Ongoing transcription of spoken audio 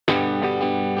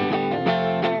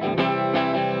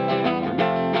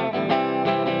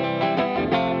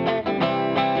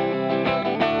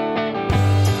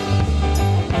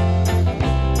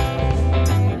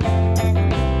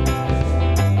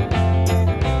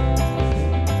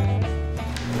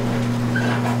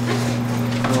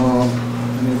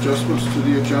to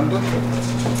the agenda?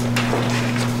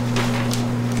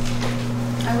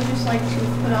 I would just like to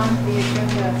put on the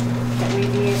agenda that we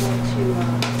be able to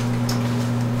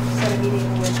set a meeting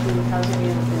with the Housing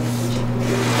Rehabilitation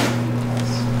Committee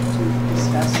to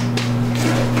discuss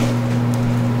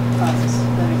costs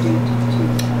that are due to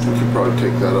housing. We could probably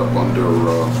take that up under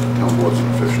town boards and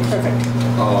officials. Perfect.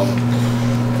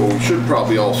 What we should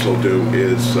probably also do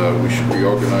is we should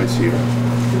reorganize here.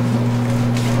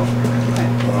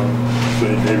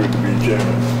 Say David to be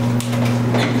chairman.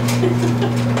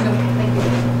 No, thank you.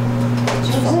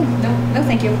 No,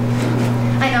 thank you.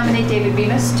 I nominate David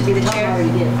Bemis to be the chair.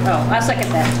 already did. Oh, I'll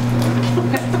second that.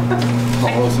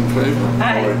 All those in favor?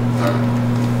 Aye.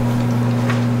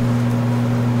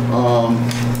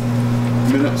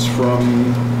 Minutes from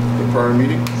the prior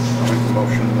meeting. I'll make the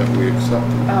motion that we accept.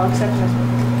 I'll accept it.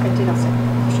 I did, I'll second the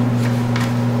motion.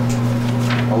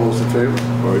 All those in favor?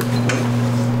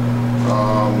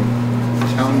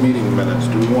 Town meeting minutes.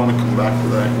 Do we want to come back to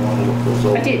that? You want to look those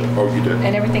over? I did. Oh, you did?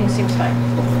 And everything seems fine.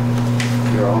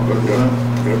 Okay. You're all good with that?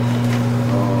 Yep.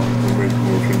 We'll make the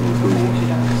motion to approve.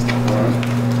 All right.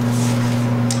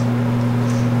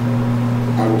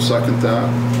 I will second that.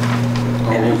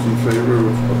 All those in favor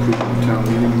of approving the town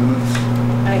meeting minutes?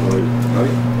 Aye.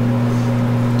 Aye.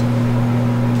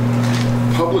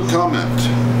 Public comment.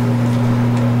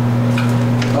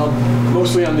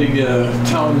 Mostly on the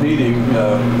town meeting,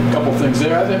 a couple things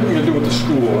there. I think we're going to do with the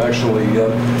school, actually.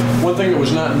 One thing that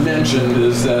was not mentioned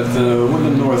is that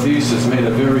Wyndham Northeast has made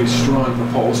a very strong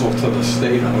proposal to the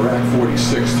state under Act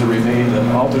 46 to remain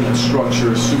an alternate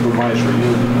structure supervisory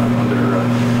unit under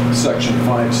Section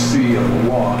 5C of the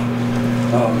law.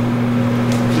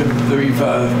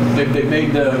 They've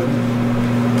made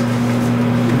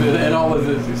and all of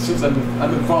it, since I've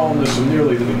been following this from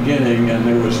nearly the beginning, and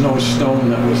there was no stone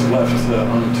that was left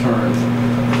unturned.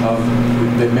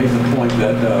 They made the point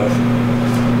that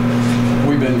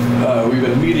we've been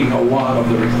meeting a lot of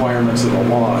the requirements of the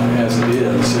law as it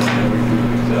is, and we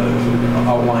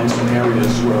outlined some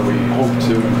areas where we hope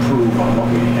to improve on what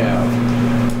we have.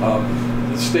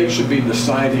 The state should be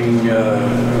deciding,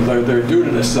 they're due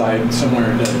to decide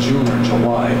somewhere in June or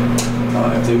July.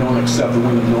 If they don't accept the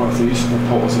Wyndham Northeast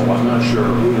proposal, I'm not sure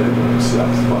who they will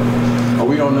accept, but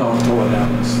we don't know until it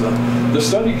happens. The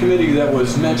study committee that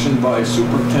was mentioned by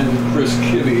Superintendent Chris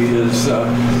Kibbe is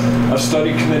a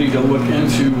study committee to look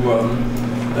into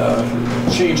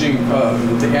changing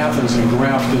the Athens and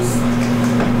Grafton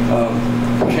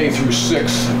K through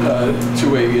 6 to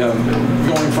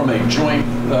going from a joint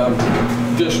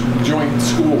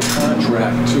school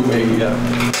contract to a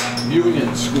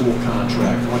union school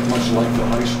contract, much like the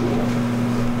high school.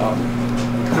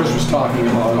 Chris was talking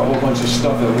about a whole bunch of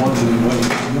stuff at once, and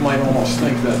you might almost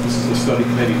think that this is a study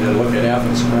committee to look at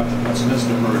Athens, Grafton, and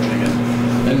Westminster merging,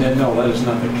 and then no, that is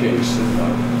not the case. And,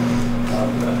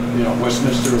 you know,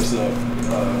 Westminster is a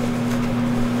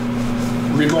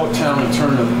remote town in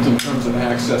terms of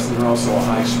access, and they're also a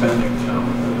high spending town.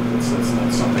 It's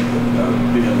not something that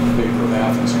would be in favor of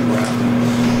Athens and Grafton.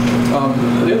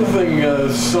 The other thing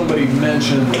somebody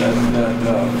mentioned that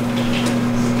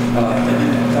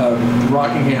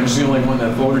Rockingham's the only one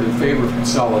that voted in favor of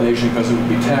consolidation because it would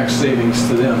be tax savings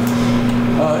to them.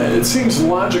 It seems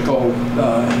logical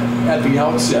at the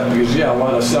outset because, yeah, a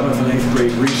lot of 7th and 8th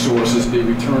grade resources be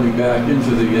returning back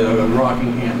into the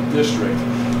Rockingham district.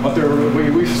 But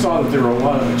we saw that there were a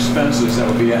lot of expenses that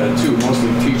would be added too,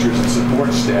 mostly teachers and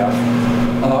support staff.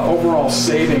 Overall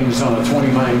savings on a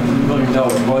 $29 million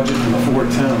budget from the 4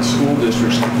 town school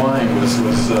districts combined was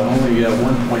only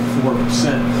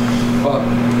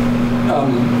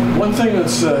 1.4%. One thing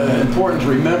that's important to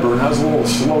remember, and I was a little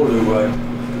slow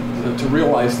to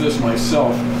realize this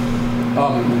myself,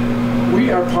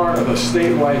 we are part of a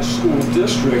statewide school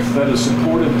district that is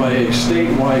supported by a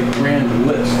statewide grand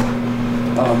list.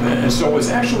 And so it's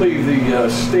actually the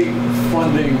state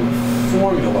funding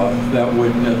formula that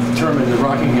would determine the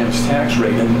Rockingham's tax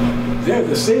rate. And there,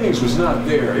 the savings was not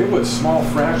there. It was small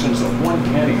fractions of 1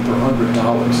 penny per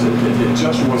 $100. It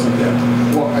just wasn't there.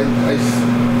 Well, I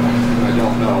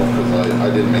don't know because I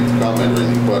didn't make the comment or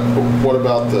anything, but what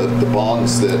about the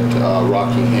bonds that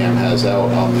Rockingham has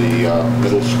out on the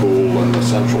middle school and the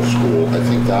central school? I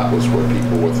think that was where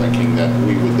people were thinking that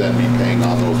we would then be paying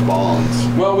on those bonds.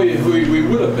 Well, we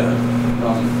would have been.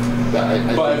 I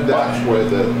think that's where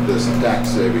this tax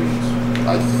savings,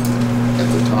 at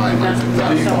the time, I think Not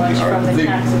that's so much from the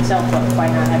tax itself, but by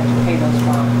not having to pay those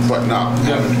bonds. but not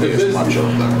having to pay as much of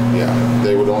them. Yeah,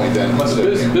 they would only then. But the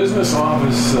business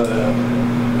office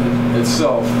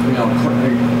itself, you know,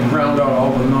 ground out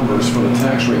all the numbers for the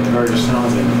tax rate in various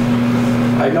towns. And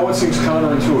I know it seems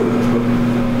counterintuitive, but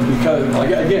because,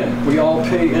 again, we all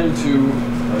pay into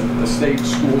a state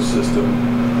school system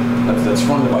that's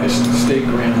funded by a state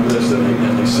grant list,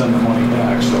 and they send the money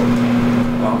back. So,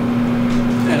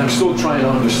 and I'm still trying to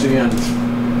understand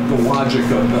the logic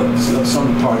of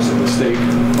some parts of the state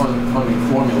funding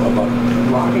formula, but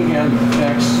Rockingham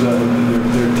tax,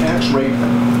 their tax rate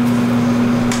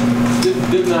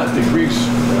did not decrease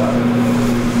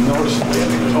noticeably. I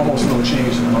mean, there's almost no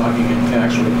change in the Rockingham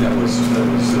tax rate that was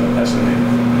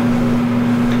estimated.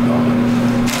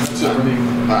 That's it for me.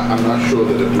 I'm not sure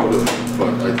that it would have,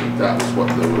 but I think that was what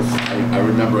there was. I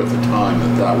remember at the time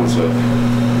that was a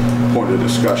point of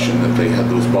discussion, that they had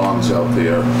those bonds out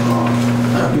there.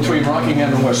 Between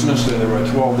Rockingham and Westminster, there were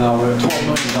 $12 million in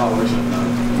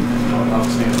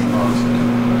outstanding bonds.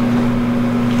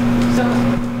 So,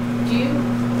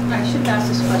 I should have asked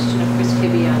this question of Chris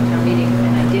Kibbe on town meeting,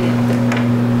 and I didn't.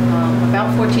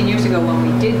 About 14 years ago, when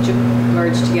we did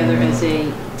merge together as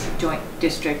a joint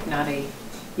district, not a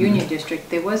union district,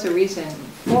 there was a reason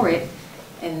for it,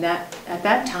 and that at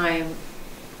that time,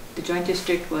 the joint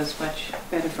district was much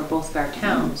better for both of our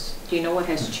towns. Do you know what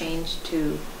has changed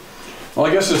to? Well,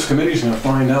 I guess this committee's going to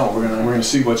find out. We're going to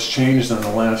see what's changed in the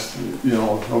last,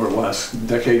 over the last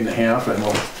decade and a half, and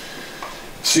we'll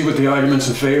see what the arguments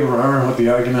in favor are and what the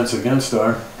arguments against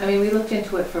are. I mean, we looked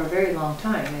into it for a very long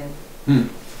time, and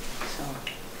so.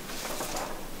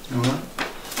 All right.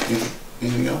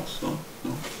 Anything else? No.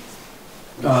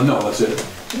 No, that's it.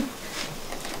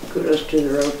 Kudos to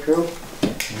the road crew.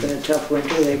 It's been a tough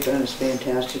winter. They've done a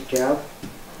fantastic job.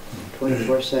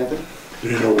 24/7.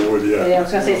 You know what, yeah. Yeah, I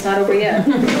was gonna say it's not over yet.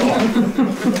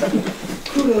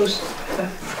 Kudos.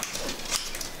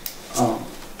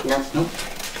 Yeah.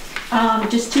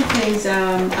 Just two things.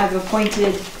 I've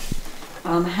appointed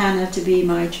Hannah to be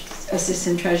my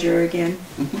assistant treasurer again.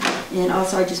 And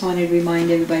also I just wanted to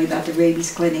remind everybody about the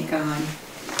rabies clinic on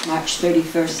March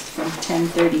 31st from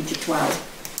 10:30 to 12.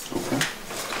 Okay.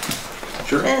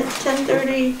 Sure.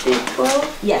 10:30 to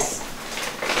 12? Yes.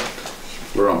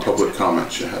 We're on public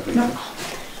comments. You have anything? No.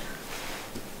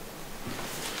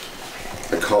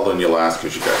 I called on you last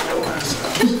because you got your last.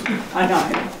 I know,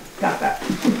 I got that.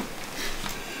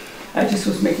 I just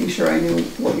was making sure I knew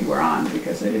what you were on,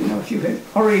 because I didn't know if you had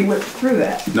already whipped through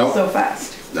that so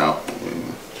fast. No.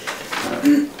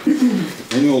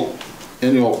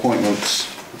 Annual appointments.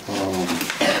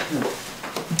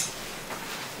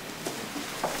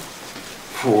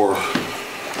 For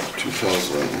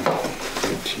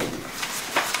 2018.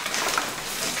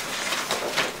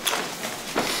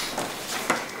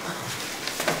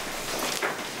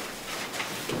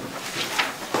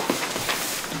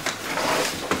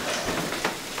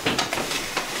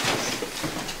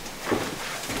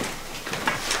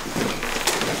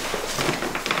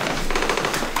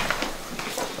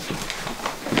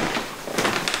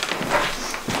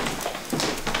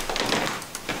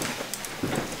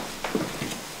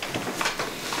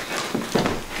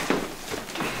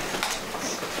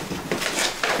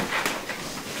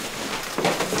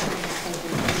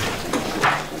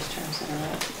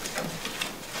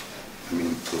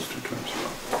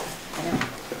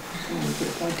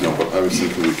 No, but I was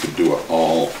thinking we could do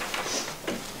all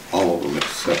of them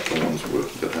except the ones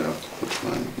that have the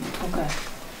time. Okay.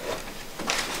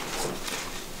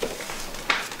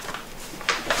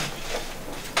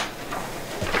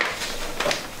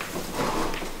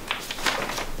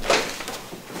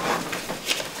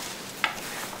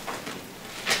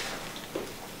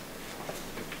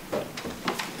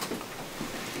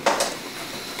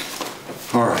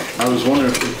 All right, I was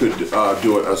wondering if we could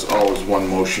do it as all as one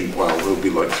motion. Well, it'll be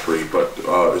like three, but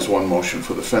as one motion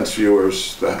for the fence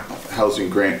viewers, the housing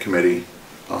grant committee,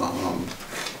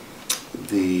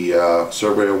 the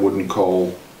surveyor Wood and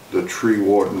Coal, the tree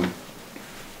warden,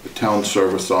 the town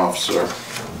service officer,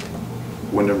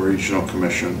 Wyndham Regional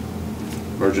Commission,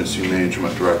 emergency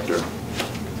management director,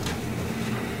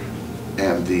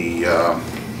 and the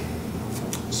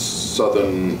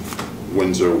Southern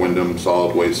Windsor Wyndham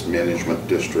Solid Waste Management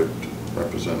District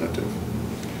representative.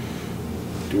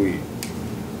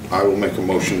 I will make a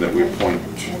motion that we appoint.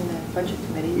 And the budget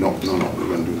committee? No, we're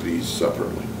going to do these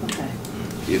separately. Okay.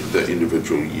 The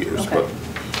individual years, Okay. but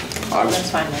That's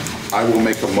fine then. I will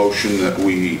make a motion that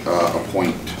we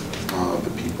appoint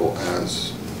the people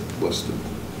as listed.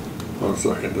 I'll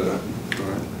second that. All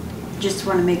right. Just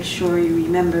want to make sure you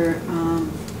remember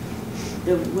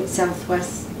the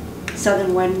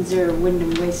Southern Windsor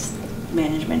Wyndham Waste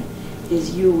Management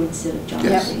is you instead of John.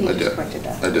 Yes, Yep, he I just did. corrected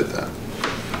that. I did that.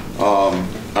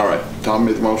 All right, Tom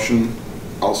made the motion.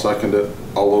 I'll second it.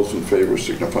 All those in favor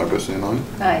signify by saying aye.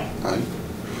 Aye. Aye.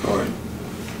 All right.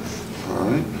 All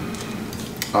right.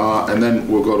 And then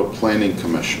we'll go to Planning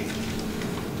Commission.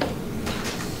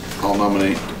 I'll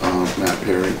nominate Matt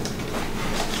Perry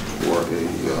for a And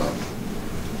we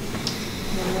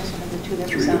also have the two that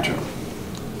three-year resigned.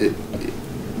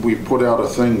 term. We put out a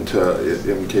thing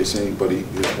in case anybody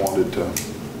just wanted to,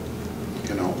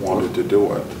 wanted to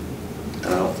do it. And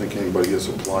I don't think anybody has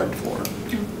applied for it.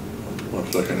 I'll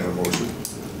second that motion.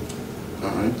 All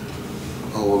right.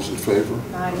 All those in favor?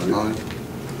 Aye. Aye.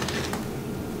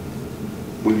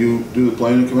 Will you do the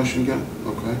Planning Commission again?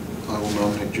 Okay. I will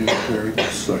nominate James Perry.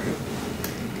 Second.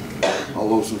 All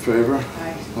those in favor?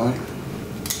 Aye. Aye.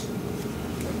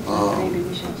 Maybe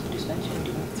we should also just mention we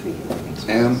do have 3 open spots.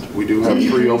 And we do have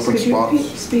 3 open Could you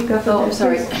spots. speak up? Oh, I'm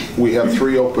sorry. We have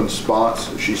 3 open spots,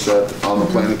 she said, on the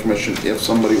Planning Commission, if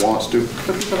somebody wants to.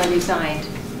 For people that resigned,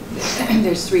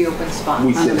 there's 3 open spots.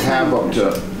 We On can the have Planning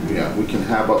up to, we can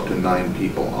have up to 9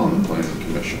 people on the Planning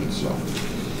Commission, so.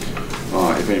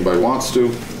 If anybody wants to,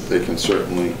 they can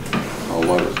certainly,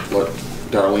 let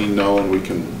Darlene know, and we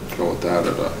can go with that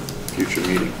at a future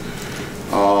meeting.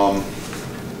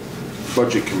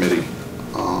 Budget Committee,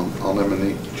 I'll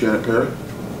nominate Janet Perry.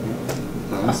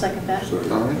 All I'll right. second that.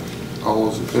 Second. All right, all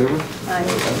those in favor?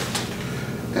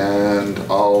 Aye. And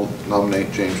I'll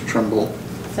nominate James Trimble.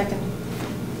 Second.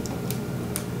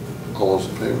 All those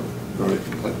in favor? All right.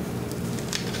 Aye.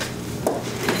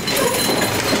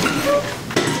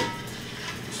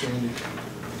 Sandy,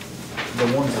 the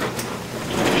ones that,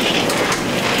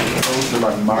 those that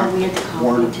are marked Oh, we had to call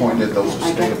weren't you to- appointed, those I are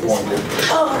got state this appointed.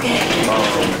 Oh, okay.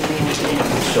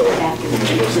 So, when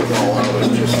you look at all out,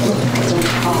 it's just,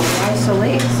 Why so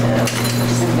late?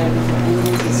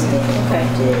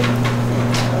 Okay.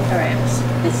 All right.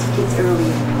 It's early in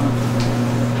the month.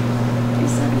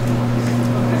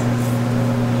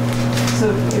 So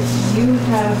if you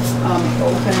have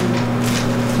open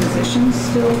positions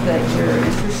still that you're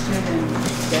interested in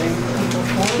getting people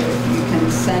for, if you can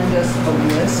send us a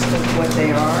list of what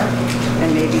they are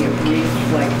and maybe a brief,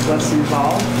 like what's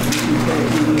involved, you can put it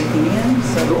in the opinion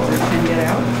so that we can get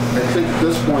out. I think at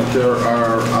this point there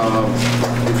are,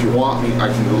 if you want me, I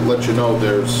can let you know,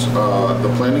 there's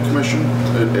the Planning Commission,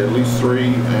 at least 3,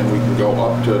 and we can go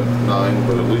up to 9,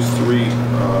 but at least 3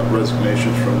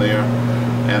 resignations from there.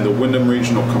 And the Wyndham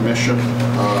Regional Commission,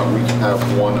 we have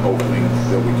 1 opening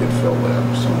that we can fill there,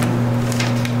 so.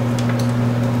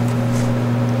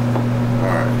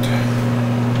 All right.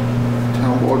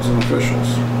 Town boards and officials.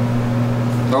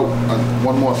 Oh,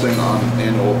 one more thing on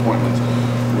annual appointments.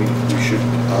 We should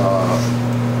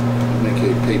make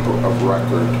a paper of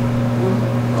record.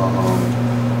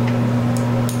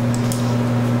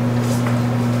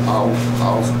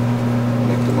 I'll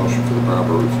make the motion for the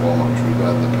barber reform, which we've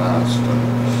had in the past.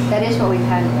 And That is what we've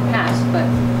had in the past, but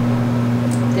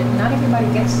not everybody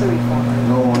gets the reformer.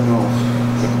 no, I know.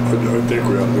 I think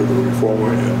we have to do the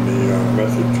reformer and the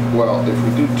message. Well, if we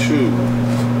do 2,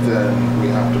 then we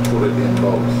have to put it in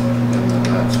both, and then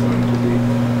that's going to be.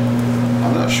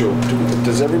 I'm not sure.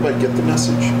 Does everybody get the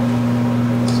message?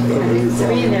 It's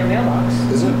 3 in their mailbox.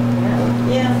 Is it?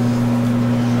 Yeah.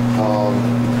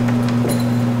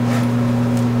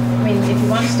 I mean, if you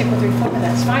want to stick with reformer,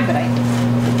 that's fine, but I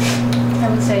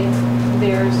would say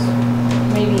there's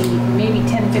maybe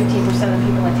 10, 15% of the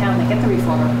people in town that get the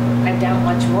reformer. I doubt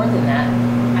much more than that.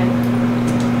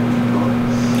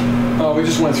 We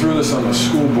just went through this on the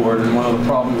school board, and one of the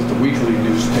problems with the weekly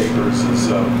newspapers is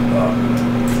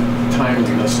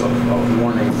timeliness of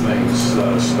warning things,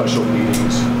 special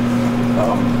meetings.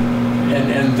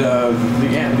 And the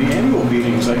annual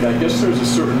meetings, I guess there's a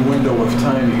certain window of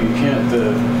time you can't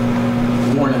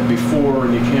warn it before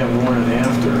and you can't warn it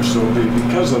after. So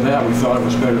because of that, we thought it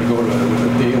was better to go with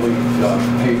a daily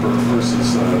paper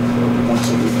versus once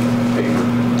a week paper.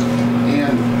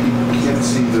 And you can't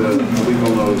see the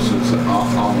legal notices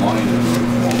online in the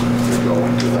reformer if you go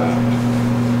into that.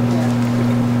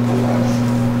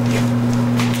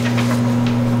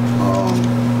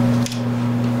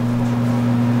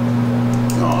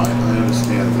 No, I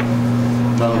understand that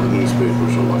none of the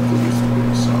newspapers are like they used to be,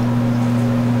 so.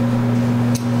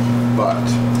 But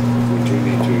we do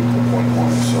need to appoint 1,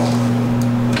 so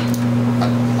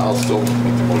I'll still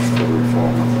make the motion for the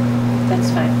reformer. That's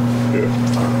fine.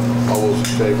 Yeah. All those in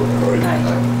favor?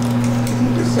 Aye.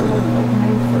 There's still an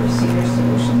opening for senior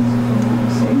solutions, if I'm not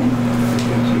mistaken. I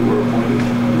think you were appointed.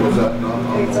 Was that not on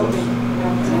the It's list? open.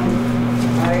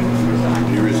 I resigned.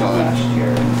 You resigned? Last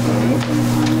year, and so Mhm. it's been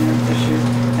on there this year.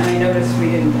 And I noticed we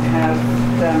didn't have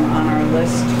them on our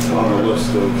list On our for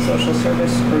list of, social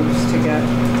service groups to get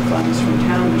funds from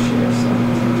town this year, so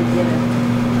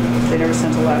they never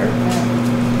sent a letter.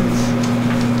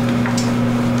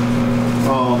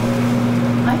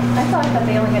 I thought thought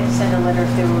they only had to send a letter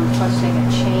if they were requesting a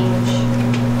change.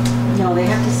 No, they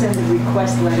have to send a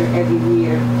request letter every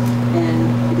year,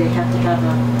 and they have to have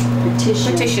a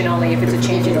petition. Petition only if it's a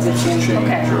change. If it's a change. Change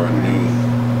Okay. or a new,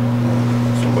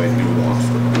 somebody new wants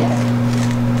to. Yeah.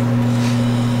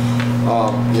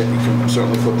 Yeah, you can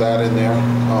certainly put that in there.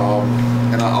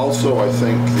 And I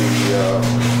think the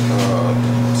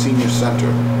senior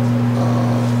center,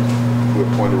 we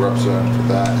appoint a representative for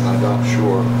that, and I'm not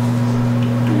sure,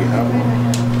 do we have one?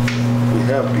 We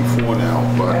have before now,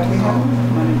 but, Yeah, we have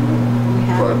money. We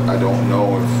have- but I don't know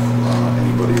if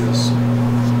anybody is,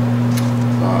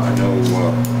 I know,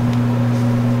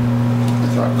 I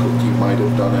thought Cookie might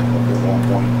have done it at one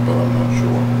point, but I'm not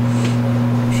sure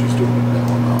if she's doing it now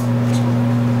or not. So.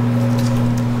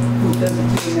 Do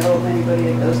you know of anybody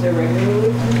that goes there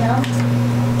regularly from town?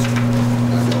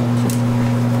 I don't.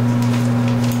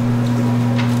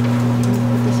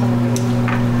 Put this on the radio.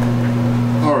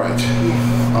 All right.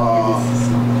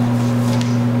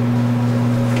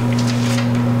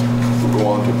 We'll go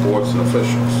on to boards and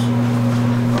officials.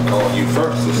 I'm calling you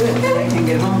first this Good, time. I can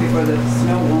get home before the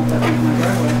snow won't let me in my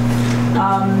driveway.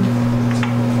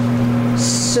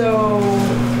 So,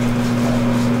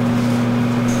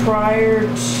 prior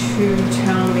to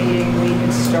town meeting, we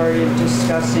had started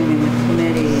discussing in the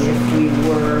committee if we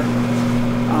were,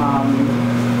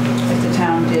 if the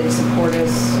town did support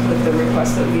us with the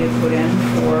request that we had put in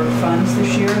for funds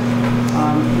this year,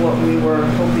 what we were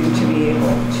hoping to be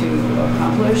able to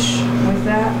accomplish with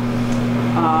that.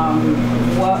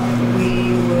 What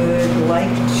we would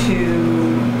like to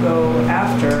go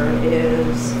after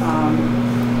is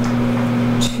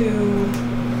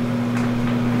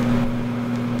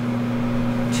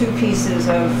two pieces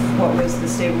of what was the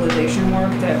stabilization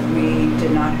work that we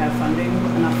did not have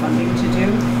enough funding to do.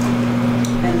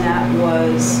 And that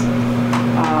was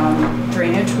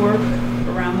drainage work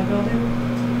around the building.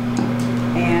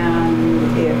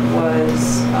 And it was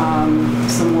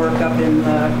some work up in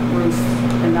the roof,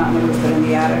 and not in the roof, but in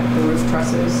the attic, the roof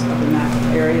trusses up in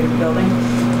that area of the building.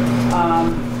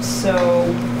 So,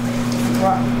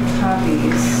 brought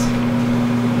copies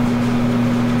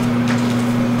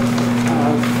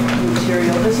of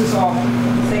material. This is all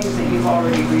things that you've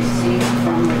already received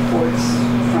from reports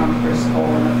from Chris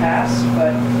Cole in the past,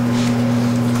 but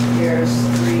there's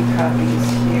 3 copies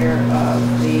here of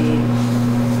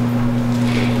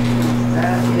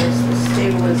that is the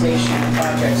stabilization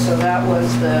project. So that was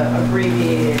the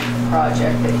abbreviated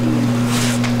project that he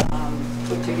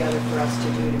put together for us to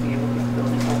do to be able to get the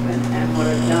building open. And what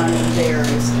I've done there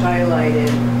is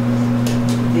highlighted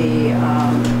the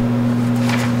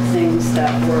things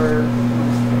that were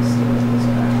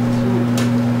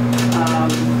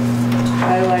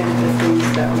highlighted the things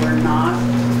that were not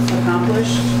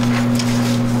accomplished.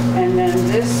 And then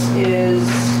this is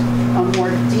a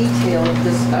more detailed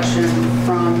discussion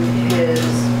from his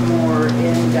more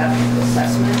in-depth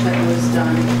assessment that was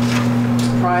done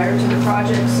prior to the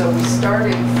project. So we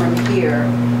started from here,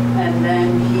 and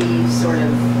then he sort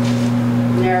of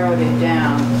narrowed it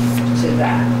down to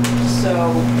that.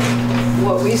 So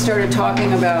what we started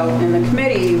talking about in the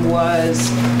committee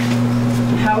was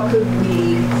how could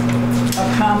we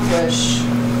accomplish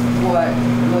what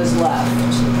was left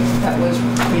that was,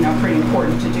 pretty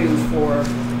important to do for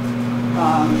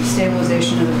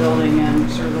stabilization of the building and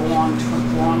sort of the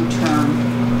long-term,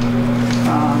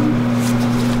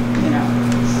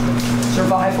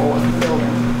 survival of the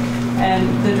building. And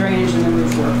the drainage and the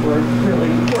roof work were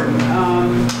really important.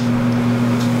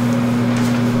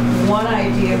 One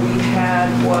idea we had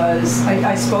was,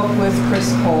 I spoke with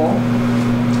Chris Cole,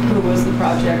 who was the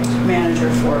project manager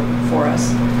for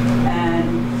us, and,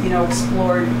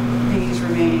 explored these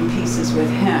remaining pieces with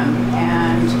him.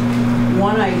 And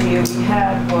one idea we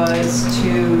had was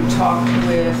to talk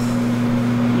with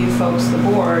you folks, the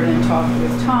board, and talk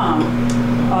with Tom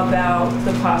about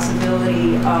the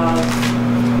possibility of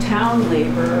town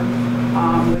labor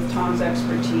with Tom's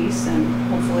expertise and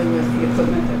hopefully with the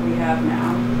equipment that we have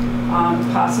now,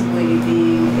 possibly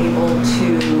being able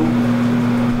to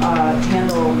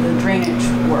handle the drainage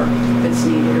work that's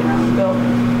needed around the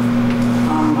building.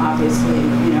 Obviously,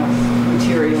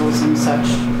 materials and such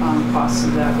costs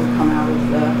of that would come out of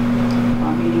the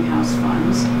meeting house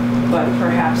funds, but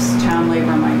perhaps town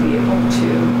labor might be able to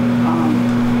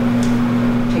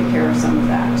take care of some of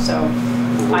that. So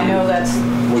I know that's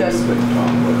just. What do you think,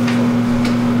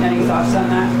 Tom? Any thoughts on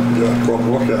that? Yeah,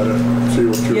 come look at it, see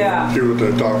what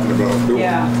they're talking about doing.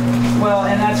 Yeah, well,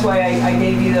 and that's why I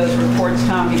gave you those reports,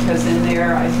 Tom, because in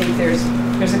there, I think there's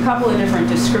a couple of different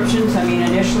descriptions. I mean,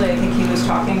 initially, I think he was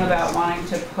talking about wanting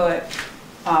to put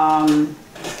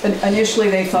Initially,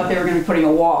 they thought they were gonna be putting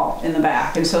a wall in the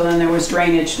back, and so then there was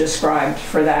drainage described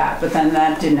for that, but then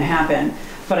that didn't happen.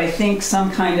 But I think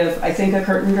some kind of, I think a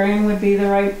curtain drain would be the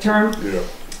right term. Yeah.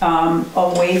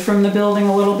 Away from the building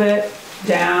a little bit,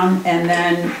 down, and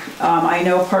then I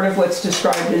know part of what's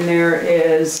described in there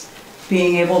is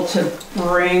being able to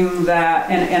bring that,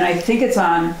 and I think it's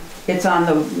on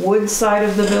the wood side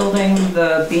of the building,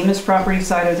 the Bemis property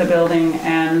side of the building,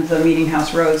 and the Meeting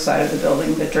House Road side of the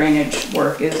building that drainage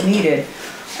work is needed.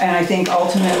 And I think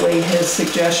ultimately his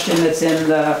suggestion that's in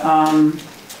the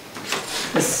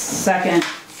second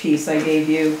piece I gave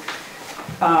you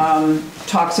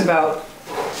talks about,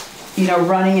 you know,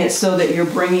 running it so that you're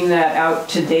bringing that out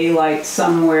to daylight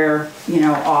somewhere, you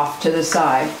know, off to the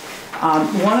side.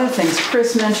 One of the things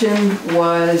Chris mentioned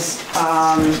was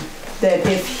that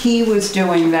if he was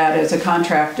doing that as a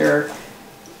contractor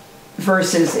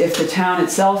versus if the town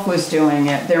itself was doing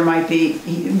it, there might be,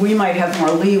 we might have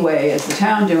more leeway as the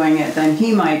town doing it than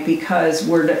he might, because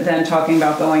we're then talking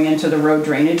about going into the road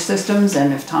drainage systems,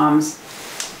 and if Tom's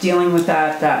dealing with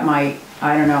that, that might,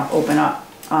 I don't know, open up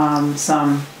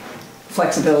some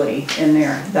flexibility in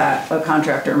there that a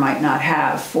contractor might not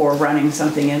have for running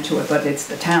something into it, but it's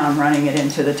the town running it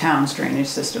into the town's drainage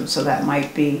system, so that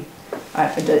might be,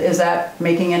 is that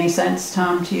making any sense,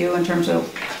 Tom, to you in terms of?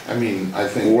 I mean, I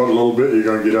think. What little bit you're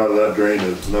gonna get out of that drain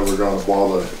is never gonna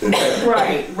bother.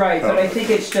 Right, but I think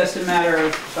it's just a matter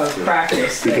of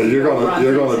practice. Because you're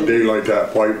gonna daylight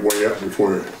that pipe way up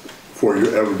before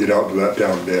you ever get out to that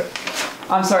down depth.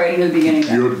 I'm sorry, I didn't know the beginning of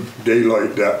that. You'll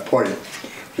daylight that pipe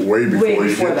way before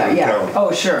you get to the yeah. town.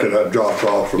 Oh, sure. Cause that drops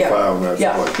off from file and that's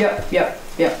like.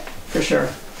 Yep, for sure.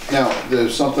 Now,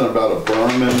 there's something about a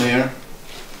berm in there.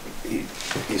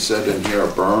 He said in here a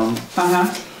berm. Uh-huh.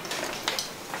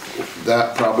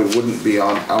 That probably wouldn't be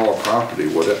on our property,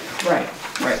 would it? Right.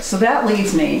 So that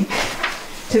leads me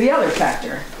to the other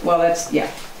factor. Well, that's, yeah.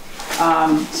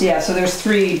 So there's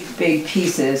three big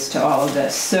pieces to all of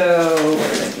this. So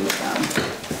what did I do with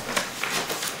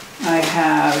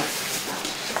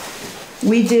them?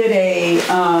 We did a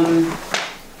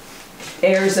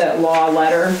heirs at law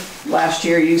letter last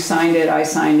year. You signed it, I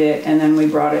signed it, and then we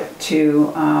brought it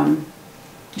to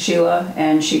Sheila,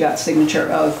 and she got signature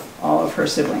of all of her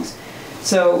siblings.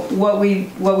 So what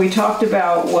we talked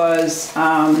about was,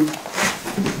 and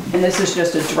this is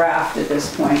just a draft at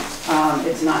this point,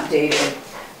 it's not dated,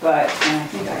 but, and I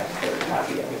think I have a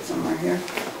photocopy of it somewhere here,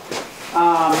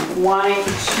 wanting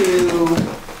to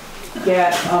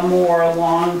get a more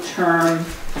long-term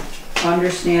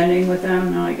understanding with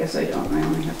them. No, I guess I don't, I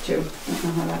only have two. I don't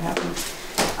know how that happened.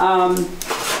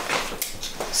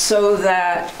 So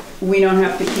that we don't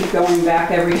have to keep going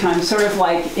back every time, sort of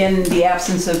like in the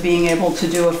absence of being able to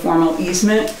do a formal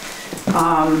easement.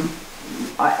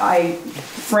 I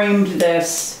framed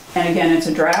this, and again, it's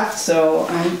a draft, so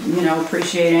I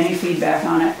appreciate any feedback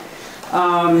on it.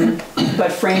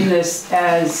 But frame this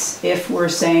as if we're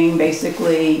saying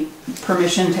basically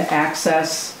permission to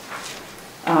access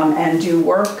and do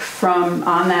work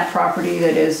on that property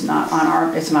that is not on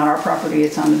our, it's not our property,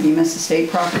 it's on the Bemis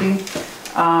Estate property.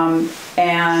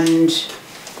 And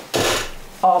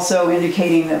also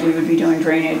indicating that we would be doing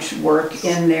drainage work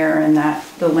in there and that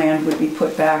the land would be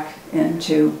put back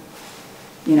into,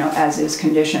 as is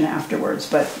condition afterwards.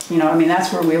 But, I mean,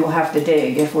 that's where we will have to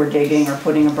dig if we're digging or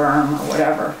putting a berm or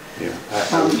whatever. Yeah,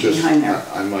 behind there.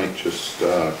 I might just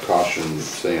caution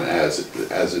saying as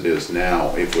it is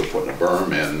now, if we're putting a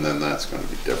berm in, then that's going to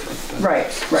be different. Right.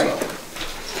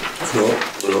 No, I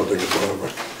don't think it's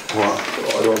berm. Well,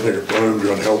 I don't think a berm's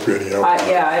gonna help you anyhow.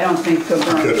 Yeah, I don't think the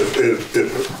berm.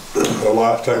 Because the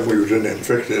last time we was in there and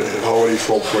fixed it, it already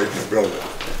sloped away from the building.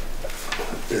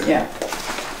 Yeah.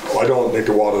 I don't think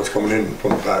the water's coming in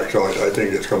from the back side. I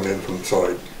think it's coming in from the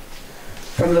side.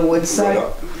 From the wood side? Right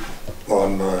up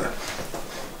on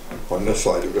this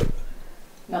side of it.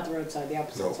 Not the road side, the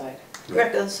opposite No. side.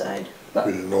 Right on the side.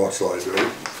 Be the north side,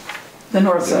 right? The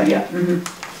north side, yeah. Mm-hmm.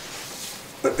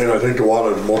 And I think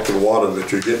most of the water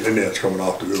that you're getting in there is coming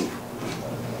off the roof.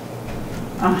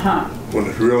 Uh-huh. When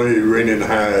it's really raining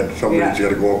hard, somebody's Yeah.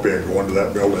 gotta go up there and go into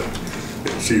that building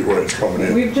and see where it's coming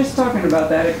in. We were just talking about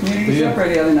that at Community Yeah. Supper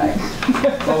the other night.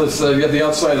 Well, it's, you have the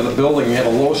outside of the building, you have a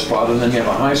low spot, and then you have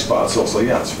a high spot, so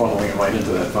yeah, it's funneling it right into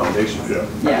that foundation. Yeah.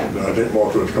 Yeah. And I think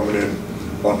most of it's coming in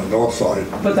on the north side.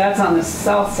 But that's on the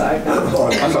south side. On the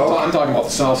I'm south, talking about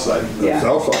the south side. the Yeah.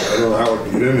 south side, I don't know how it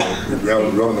can get in there, the ground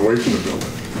is running away from the building.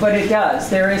 But it does,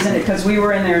 there isn't, because we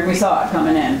were in there and we saw it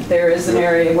coming in. There is an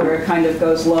area where it kind of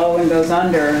goes low and goes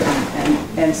under,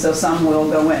 and so some will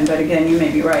go in. But again, you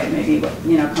may be right, maybe,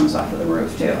 you know, comes off of the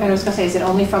roof too. I was gonna say, is it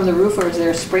only from the roof or is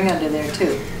there a spring under there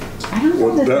too? I don't know.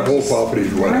 Well, that whole there's-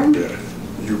 property's wet up there.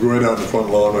 You go right out in the front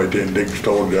lawn right there and dig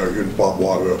stones out, you can pop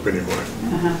water up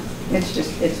anyway. It's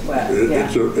just, it's wet,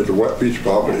 It's yeah, a wet piece of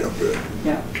property up there.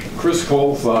 yeah. Chris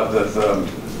Cole thought that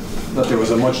there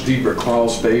was a much deeper crawl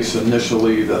space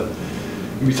initially. That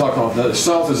we talk about the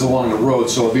south is along the road,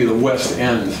 so it'd be the west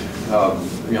end,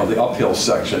 you know, the uphill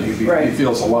section. He Right.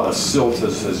 feels a lot of silt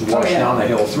has washed yeah. down the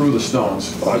hill through the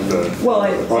stones. On Well,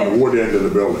 the wood end of the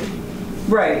building.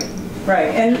 Right,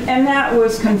 right, and that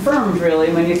was confirmed really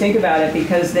when you think about it,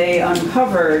 because they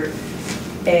uncovered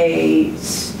a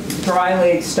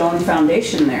dry-laid stone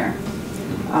foundation there,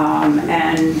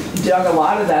 and dug a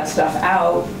lot of that stuff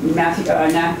out.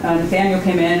 Nathaniel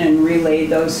came in and relayed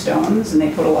those stones, and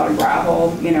they put a lot of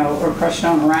gravel, you know, or crushed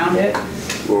stone around it.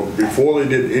 Well, before they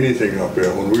did anything up there,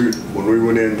 when we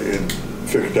went in and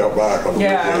fixed out back on the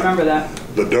Yeah, wood I end, remember that.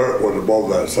 the dirt was above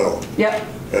that cell. Yep,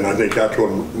 And I think that's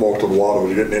when most of the water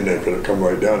was getting in there, because it come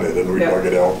right down there. Then we Yeah. dug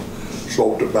it out,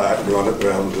 sloped it back, and run it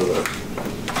down to the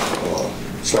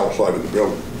south side of the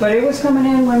building. but it was coming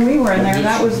in when we were in there, and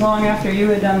that was long after you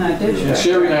had done that ditch. And back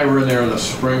Sherry and there. I were in there in the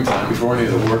springtime before any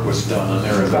of the work was done, and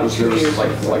there About was 2 years like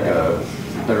before that.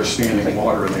 there was standing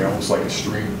water in there, almost like a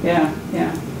stream. Yeah,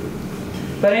 yeah.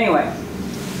 But anyway,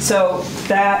 so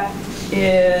that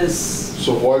is,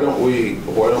 So why don't we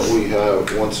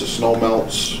have, once the snow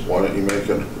melts, why don't you make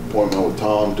an appointment with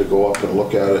Tom to go up and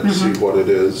look at it and see what it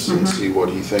is and see what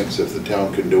he thinks, if the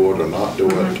town can do it or not do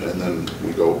it, and then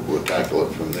we'll tackle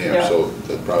it from there. Yeah. So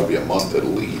it'd probably be a month at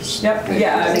least. Yep, maybe.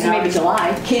 yeah, I think maybe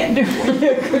July. can't do,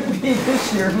 it could be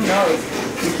this year, who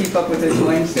knows? You keep up with this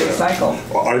Wednesday cycle.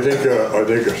 I think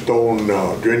a stone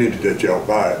drainage ditch out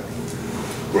back,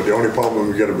 but the only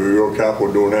problem, we gotta be real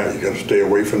careful doing that. You gotta stay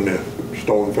away from the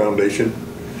stone foundation.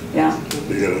 Yeah,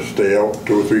 You gotta stay out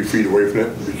 2 or 3 feet away from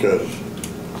it, because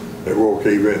it will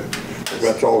cave in. If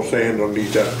that's all sand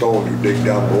underneath that stone, you dig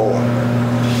down below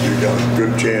it, you got a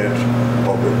good chance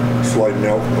of it sliding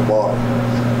out from the bottom.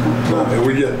 And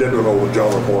we just did it over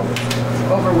John O'Corner's.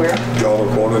 over where? John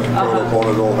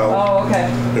O'Corner's old house. Oh, okay,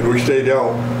 And we stayed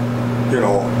out, you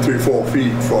know, 3 or 4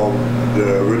 feet from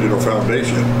the original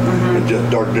foundation and just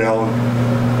dug down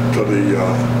to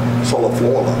the solid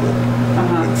floor level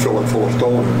and fill it full of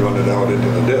stone and run it out into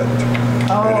the ditch.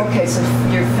 oh, okay, so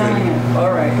you're filling it,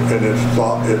 all right, And it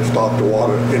stopped the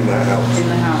water in that house. in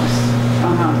the house,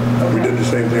 okay. We did the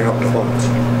same thing up to Hunt's,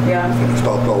 Yeah, and it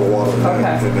stopped all the water in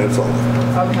that, Okay. and that's all.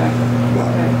 okay,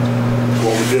 okay,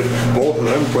 What we did, both of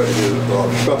them places,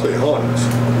 especially Hunt's,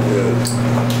 is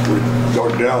we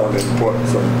dug down and put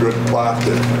some good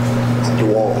plastic up the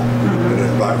wall, and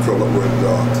then backfill it with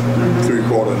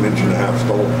 3/4 inch and a half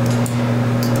stone.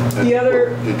 And The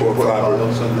other- Did you put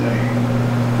tiles in there?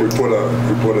 We put a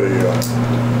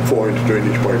 4-inch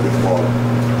drainage pipe in the bottom.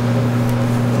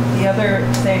 The other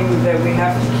thing that we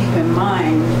have to keep in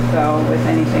mind, though, with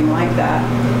anything like that,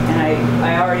 and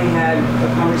I already had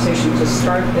a conversation to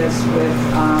start this with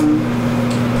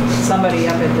somebody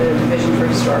up at the Division for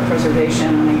Historic Preservation,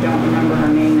 and I don't remember her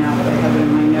name now, but I have it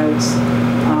in my notes.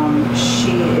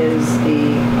 She is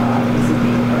the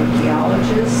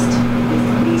archaeologist.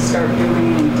 If we start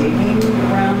doing any digging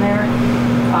around there,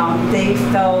 they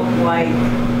felt like,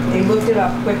 they looked it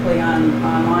up quickly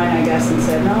online, I guess, and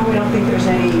said, no, we don't think there's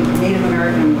any Native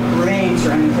American remains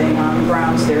or anything on the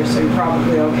grounds there, so you're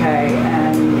probably okay.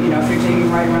 And, you know, if you're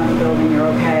digging right around the building, you're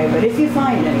okay. But if you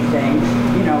find anything,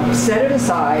 you know, set it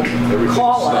aside,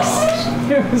 call us.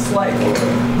 It was like,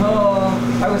 oh,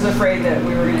 I was afraid that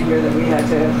we were gonna hear that we had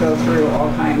to go through all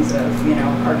kinds of, you know,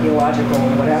 archaeological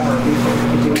whatever before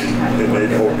we could do any kind of And work they'd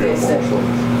there. hold But they them said,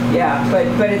 also. yeah,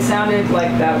 but it sounded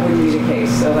like that wouldn't be the case,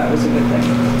 so that was a good thing.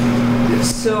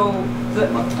 Yes. So, the,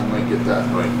 I might get that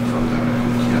right from them if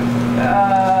we can.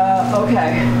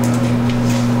 okay.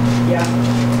 Yeah,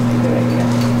 good idea.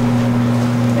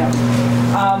 Yeah.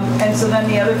 And so then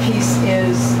the other piece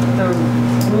is the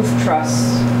roof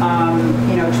truss.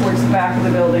 You know, towards the back of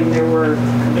the building, there were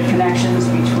the connections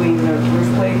between the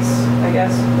roof plates, I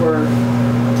guess, were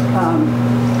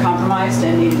compromised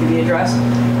and needed to be addressed.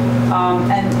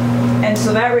 And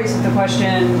so that raises the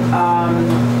question,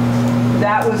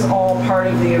 that was all part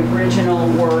of the original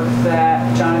work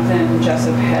that Jonathan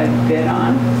Jessup had bid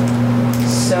on.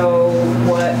 So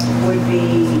what would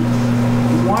be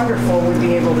wonderful would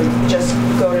be able to just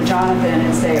go to Jonathan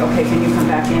and say, okay, can you come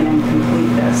back in and complete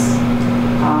this?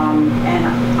 And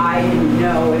I didn't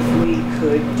know if we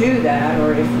could do that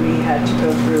or if we had to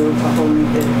go through a whole new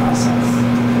bid process.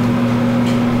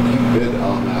 You bid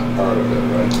on that part of it,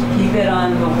 right? He bid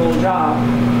on the whole job.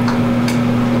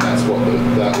 And that's what,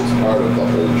 that was part of the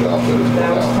whole job that was put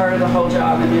That was out. part of the whole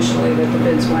job initially that the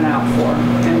bids went out for.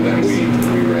 And then received.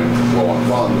 we ran low on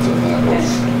funds and that was,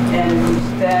 And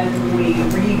then we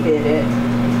rebid it.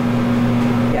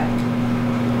 Yeah.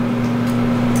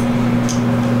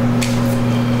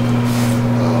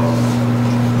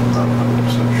 I'm not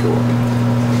 100% sure.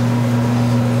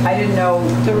 I didn't know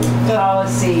the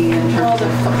policy in Well,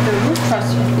 terms of. the roof truss,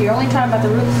 you're only talking about the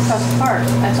roof truss part,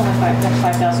 that's only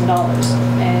 $5,000.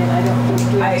 And I don't,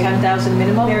 do we have 10,000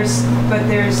 minimum? But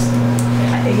there's,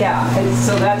 yeah, and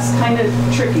so that's kind of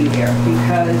tricky here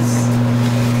because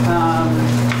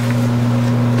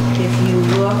if you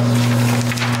look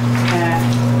at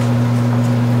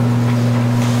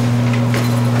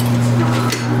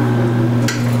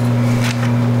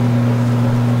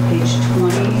page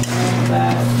 20 of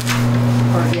that,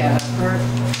 or yeah, or,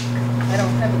 I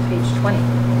don't have a page 20. I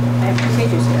have 2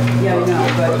 pages here. yeah, I know,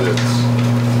 But but it's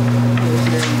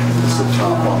the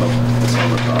top on the, it's on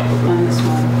the top of it. on this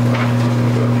one.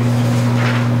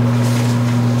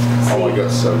 Oh, I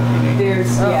got 17.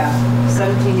 There's, Oh. yeah,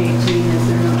 17, 18, is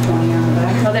there no 20 on the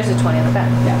back? Oh, there's a 20 on the back.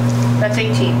 Yeah. That's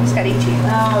 18, it's got 18.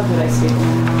 Oh, did I see it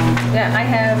wrong? Yeah, I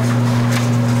have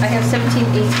 17,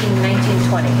 18, 19,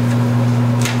 20.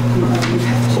 You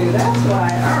have two, that's why,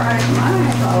 all right, my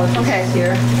apologies. Okay.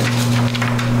 Here.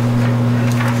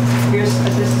 Here's,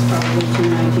 this is probably 2,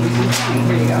 19,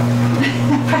 20, here you go.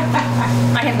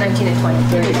 I have 19 and 20.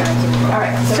 There you go. 19. All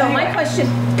right, So my anyway. question,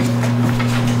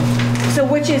 so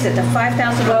which is it, the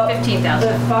 5,000 or 15,000?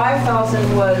 The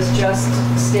 5,000 was just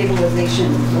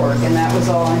stabilization work, and that was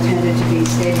all intended to be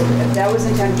stable, that was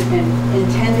intended to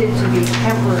be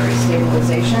temporary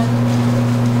stabilization.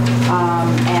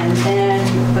 And then,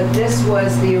 but this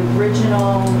was the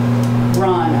original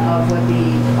run of what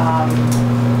the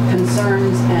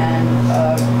concerns and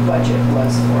budget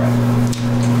was for it.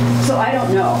 So I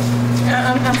don't know.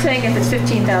 I'm saying if it's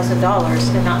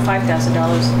 $15,000 and not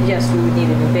 $5,000, yes, we would need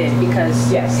a new bid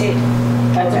because Yes. I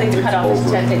believe the It's cutoff is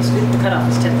over. 10, the cutoff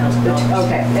is $10,000.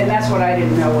 Okay, and that's what I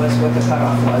didn't know was what the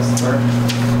cutoff was for.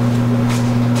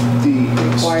 The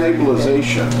Required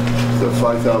stabilization, the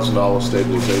 $5,000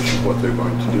 stabilization, what they're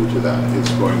going to do to that is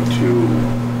going to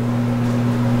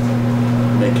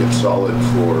make it solid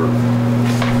for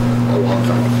a long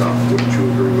time to come. Wouldn't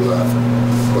you agree with that?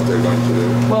 What they're going to do?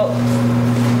 Well,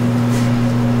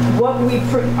 what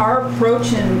our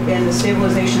approach in the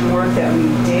stabilization work that we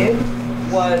did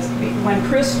was, when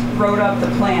Chris wrote up the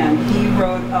plan, he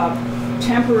wrote up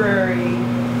temporary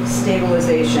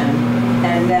stabilization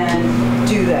and then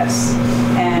do this.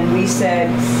 And we said,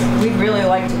 we'd really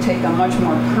like to take a much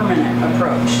more permanent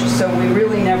approach. So we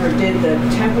really never did the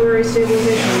temporary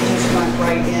stabilization, we just went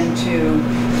right into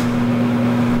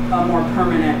a more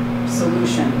permanent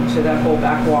solution to that whole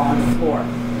back wall and floor.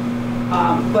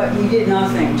 But we did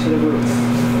nothing to the roof.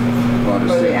 Well, I Or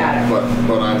the understand, attic.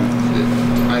 but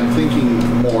I'm thinking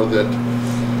more that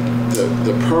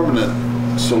the permanent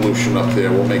solution up there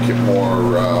will make it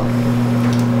more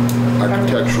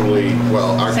architecturally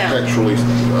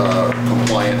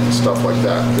compliant and stuff like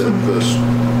that.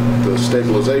 The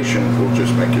stabilization will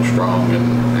just make it strong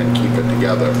and keep it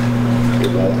together.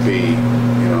 It won't be,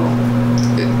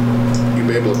 you'll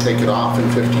be able to take it off in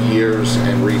 50 years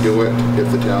and redo it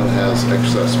if the town has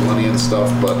excess money and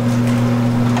stuff, but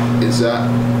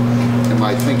am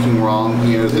I thinking wrong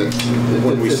here that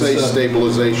when we say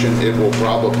stabilization, it will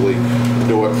probably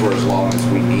do it for as long as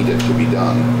we need it to be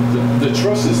done? The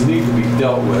trusses need to be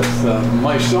dealt with.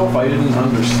 Myself, I didn't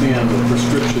understand the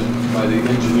prescription by the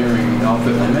engineering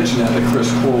outfit. I mentioned that to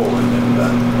Chris Cole, and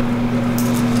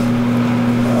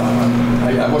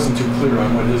I wasn't too clear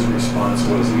on what his response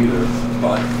was either.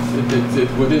 But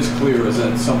what is clear is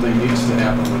that something needs to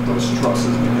happen with those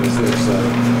trusses because there's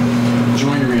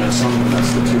joinery on some of them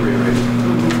that's deteriorated.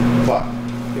 But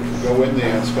if we go in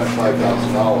there and spend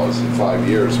 $5,000 in 5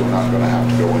 years, we're not going to have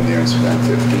to go in there and spend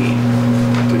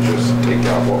 15 to just take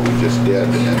out what we just did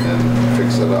and then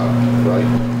fix it up, right?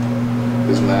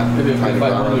 Isn't that If kind of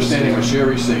I'm our understanding what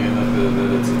Sherry's saying,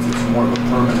 that it's more of a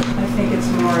permanent. I think it's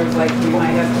more of like we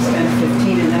might have to spend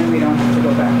 15 and then we don't have to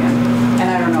go back in. And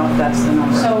I don't know if that's the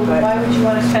number. So but why would you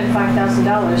want to spend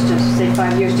 $5,000 to say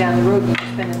 5 years down the road you could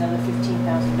spend another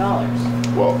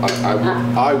 $15,000? Well,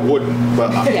 I wouldn't,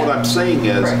 but Yeah. what I'm saying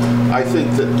is, Right. I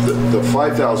think that the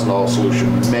 $5,000 solution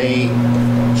may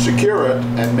secure it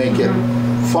and make it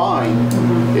fine.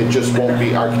 It just won't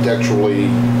be architecturally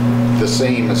the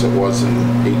same as it was in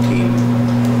 18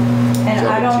 And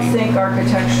I don't think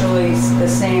architecturally it's the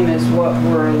same as what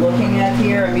we're looking at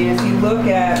here. I mean, if you look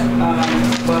at,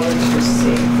 well, let's just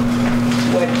see.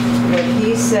 What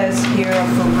he says here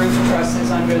for roof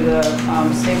trusses under the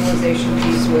stabilization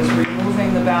piece was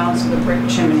removing the balance of the brick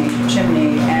chimney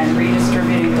and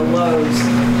redistributing the loads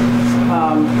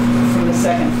from the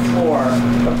second floor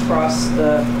across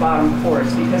the bottom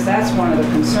ports, because that's one of the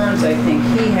concerns I think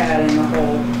he had in the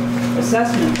whole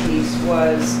assessment piece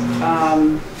was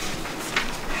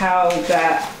how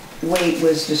that weight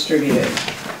was distributed.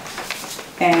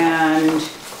 And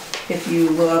if you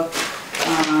look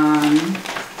on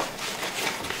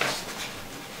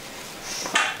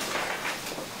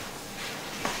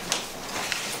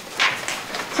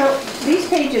So these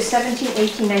pages 17,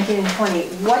 18, 19, and 20,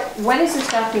 when is this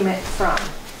document from?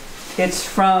 it's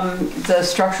from the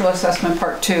structural assessment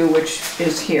part 2, which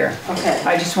is here. Okay.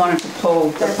 I just wanted to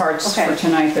pull the parts for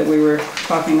tonight that we were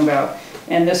talking about.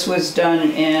 And this was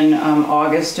done in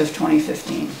August of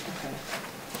 2015.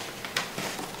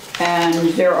 Okay. And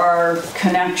there are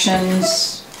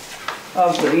connections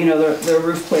of the, you know, the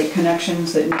roof plate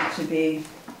connections that need to be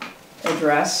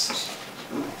addressed,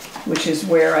 which is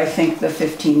where I think the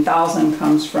 15,000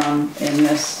 comes from in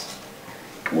this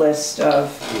list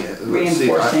of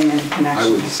reinforcing and connections. I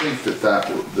would think that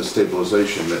the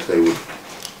stabilization, that they would,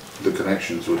 the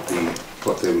connections would be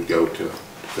what they would go to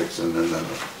fix, and then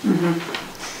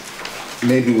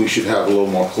maybe we should have a little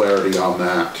more clarity on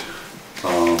that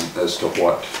as to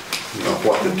what, you know,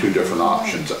 what the two different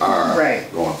options are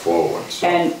going forward. So.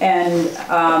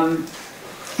 And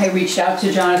I reached out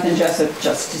to Jonathan Jessup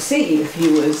just to see if he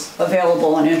was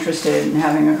available and interested in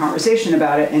having a conversation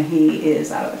about it, and he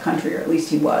is out of the country, or at least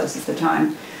he was at the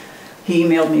time. He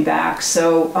emailed me back,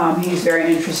 so he's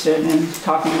very interested in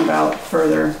talking about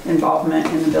further involvement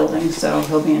in the building, so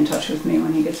he'll be in touch with me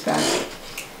when he gets back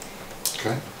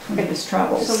Okay. from his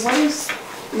travels. So what is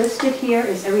listed here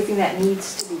is everything that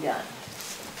needs to be done?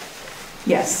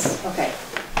 Yes. Okay.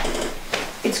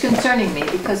 It's concerning me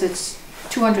because it's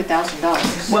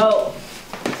 $200,000. Well,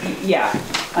 yeah,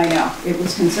 I know, it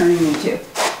was concerning me too.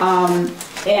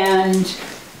 And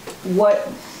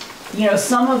what, you know,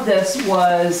 some of this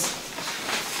was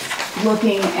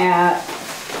looking at,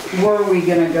 were we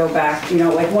gonna go back? You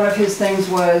know, like one of his things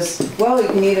was, well, you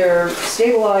can either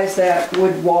stabilize that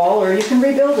wood wall or you can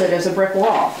rebuild it as a brick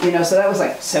wall. You know, so that was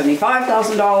like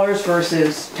 $75,000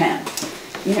 versus 10.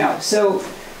 You know, so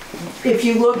if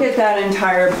you look at that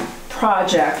entire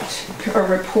project or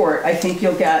report, I think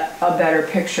you'll get a better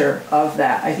picture of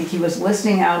that. I think he was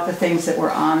listing out the things that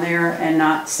were on there and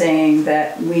not saying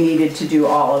that we needed to do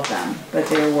all of them, but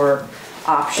there were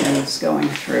options going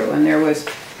through, and there was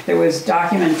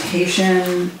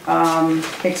documentation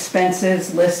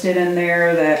expenses listed in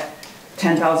there, that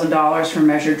 $10,000 for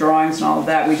measured drawings and all of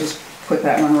that. We just put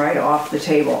that one right off the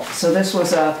table. So this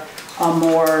was a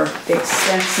more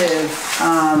extensive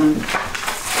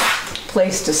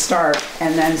place to start,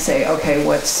 and then say, okay,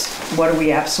 what do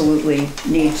we absolutely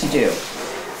need to do?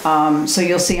 So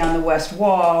you'll see on the west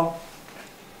wall,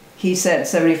 he said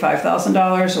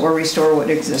 $75,000 or restore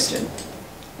what existed.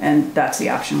 And that's the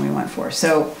option we went for.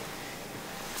 So,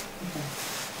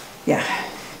 yeah,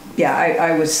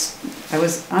 I was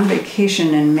on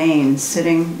vacation in Maine,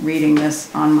 sitting reading this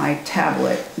on my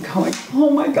tablet, going, oh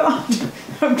my God.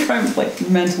 I'm trying, like,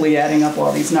 mentally adding up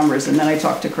all these numbers, and then I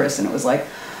talked to Chris, and it was like,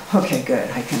 okay, good,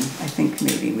 I think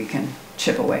maybe we can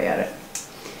chip away at it.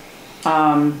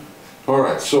 All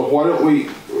right, so why don't we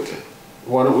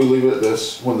leave it at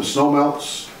this? When the snow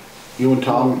melts, you and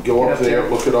Tom go up there,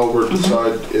 look it over,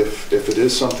 decide if it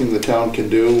is something the town can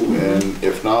do, and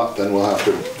if not, then we'll have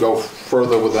to go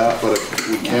further with that, but if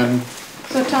we can.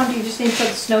 So Tom, do you just need for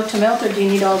the snow to melt, or do you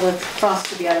need all the frost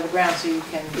to be out of the ground so you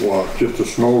can? Well, just the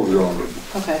snow's on it.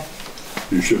 Okay.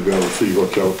 You should be able to see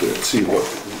what's out there. See what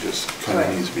just kind of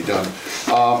needs to be done.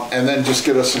 And then just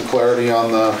give us some clarity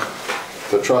on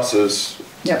the trusses,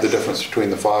 the difference between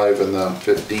the 5 and the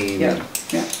 15.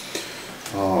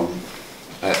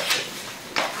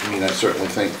 I mean, I certainly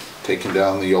think taking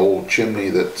down the old chimney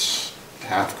that's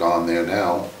half gone there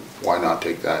now, why not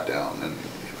take that down? And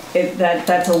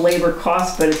That's a labor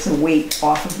cost, but it's a weight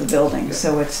off of the building,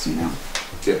 so it's, you know.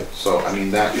 Yeah, so I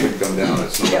mean, that should come down,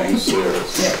 it's no use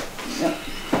there. Yeah.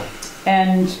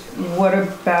 And what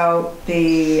about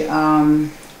the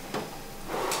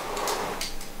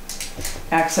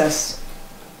access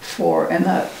for, and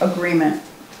the agreement?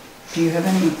 Do you have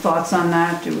any thoughts on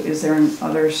that? Is there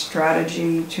another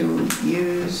strategy to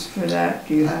use for that?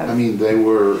 Do you have? I mean, they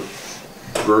were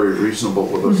very reasonable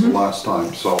with us the last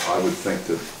time, so I would think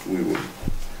that we would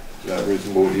Is that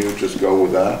reasonable with you? Just go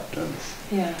with that and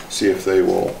Yeah. see if they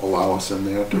will allow us in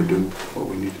there to do what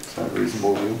we need. Is that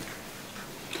reasonable with you?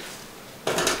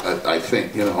 I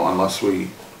think, you know,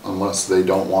 unless they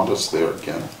don't want us there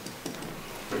again.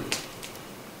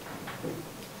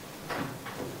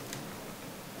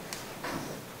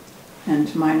 And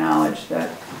to my knowledge, that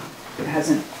it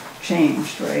hasn't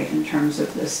changed, right, in terms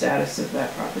of the status of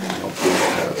that property? I don't believe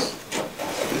it has.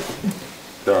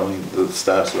 Darlene, the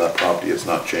status of that property has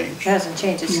not It changed. hasn't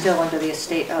changed, it's still under the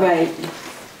estate of. Right.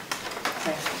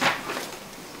 Okay.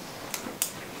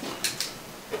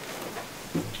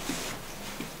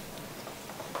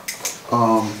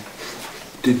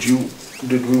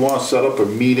 Did we want to set up a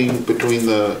meeting between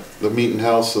the meeting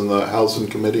house and the housing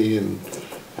committee and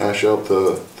hash out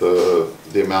the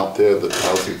amount there that the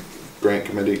housing grant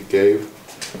committee gave?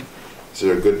 Is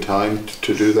there a good time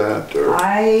to do that, or?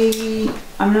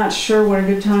 I'm not sure what a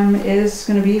good time is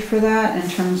gonna be for that in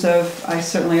terms of, I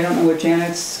don't know what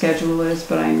Janet's schedule is,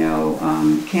 but I know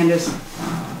Candace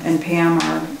and Pam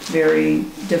are very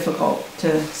difficult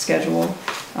to schedule.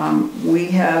 We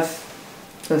have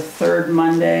the third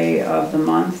Monday of the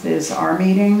month is our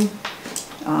meeting.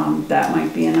 That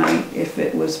might be a night if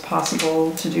it was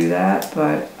possible to do that,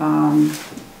 but,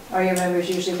 Are your members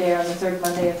usually there on the third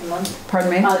Monday of the month? pardon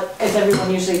me? Is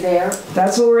everyone usually there?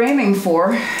 That's what we're aiming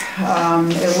for.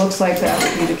 It looks like that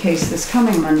will be the case this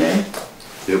coming Monday.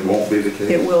 It won't be the case?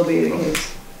 It will be the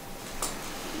case.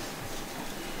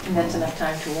 And that's enough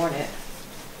time to warn it.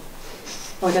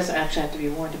 Well, it doesn't actually have to be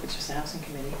warned if it's just a housing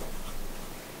committee,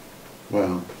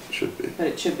 Well, it should be. but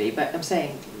it should be, but I'm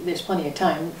saying, there's plenty of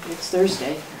time, it's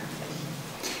Thursday.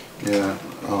 Yeah.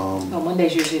 Well,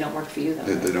 Mondays usually don't work for you though.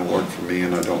 They don't work for me,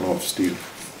 and I don't know if Steve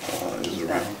is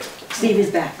around. Steve is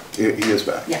back. He is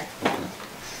back? Yeah. Okay.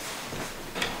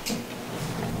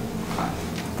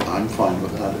 I'm fine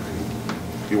with that.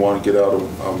 If you want to get out of,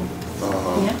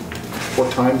 Yeah.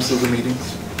 what times are the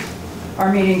meetings?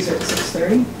 Our meetings are at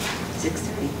 6:30.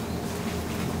 6:30.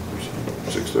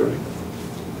 6:30?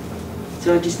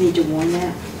 So I just need to warn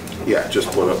that? Yeah,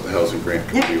 just put up the housing grant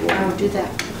committee one. I'll do that.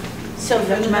 So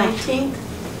for the 19th?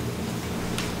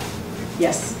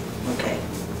 Yes. Okay.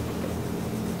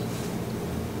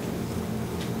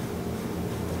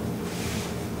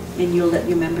 And you'll let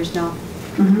your members know?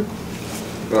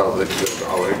 Well, they're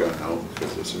gonna know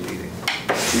because it's a meeting.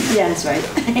 Yeah, that's right.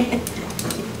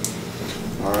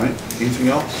 All right, anything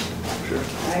else? Sure.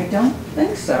 I don't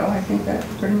think so. I think that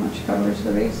pretty much covers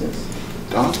the bases.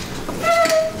 Don?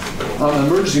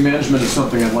 Emergency management is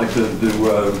something I'd like to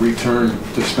return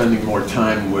to spending more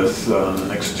time with in the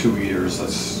next 2 years.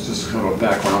 That's just kind of a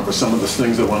background for some of the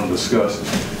things I want to discuss.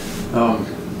 Oh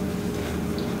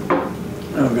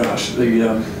gosh,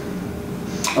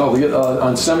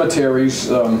 on cemeteries,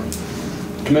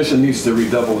 Commission needs to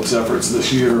redouble its efforts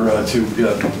this year to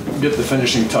get the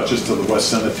finishing touches to the West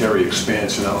Cemetery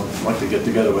expansion. I'd like to get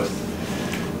together with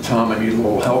Tom. I need a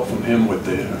little help from him with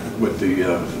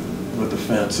the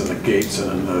fence and the gates,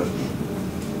 and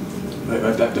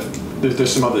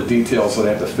there's some other details that I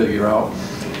have to figure out.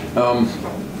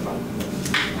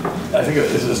 I think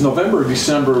it was November or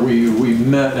December we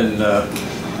met and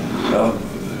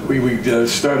we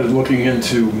started looking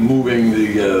into moving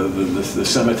the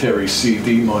cemetery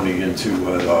CD money into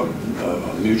a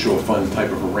mutual fund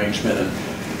type of arrangement, and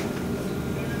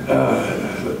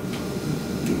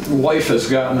life has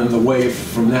gotten in the way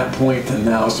from that point to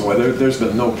now, so there's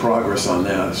been no progress on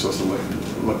that. I'm supposed to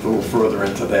look a little further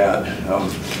into that.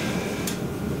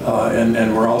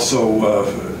 And we're also,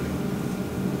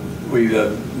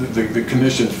 the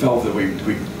commission felt that we'd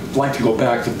like to go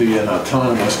back to being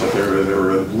autonomous, but there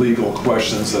are legal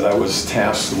questions that I was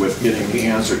tasked with getting the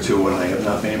answer to, and I have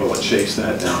not been able to chase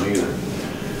that down either.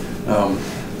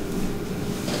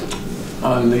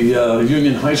 On the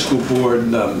Union High School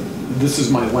Board, this is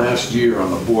my last year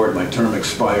on the board. My term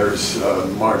expires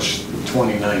March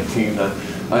 2019.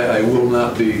 I will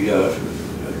not be, I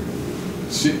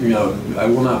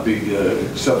will not be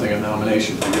accepting a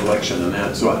nomination for the election and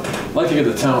that. So I'd like to get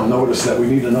the town notice that we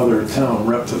need another town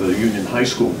rep to the Union High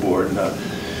School Board. And, I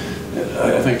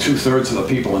think 2/3 of the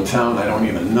people in town I don't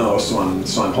even know. So I'm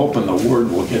hoping the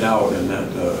word will get out and that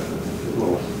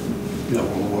we'll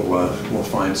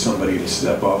find somebody to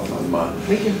step up.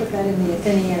 We can put that in the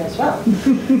Athenian as well.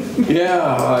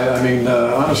 Yeah, I mean,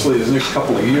 honestly, the next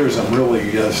couple of years, I'm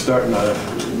really starting to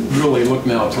really look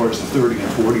now towards the 30 and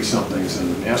 40 somethings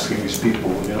and asking these people,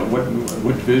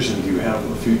 what vision do you have of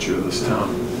the future of this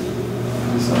town?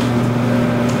 So,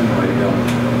 anyway,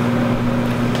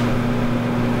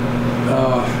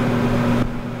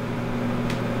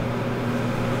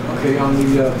 okay, on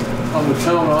the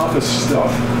town office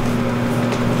stuff.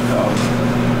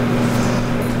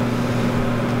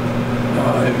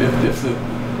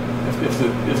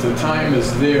 if the time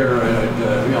is there,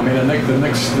 you know, I mean, the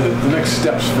next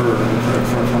steps for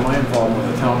my involvement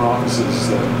with the town office is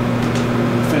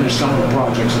finish some of the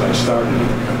projects that I started,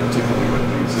 particularly with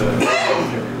these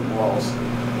interior walls.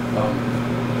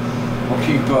 I'll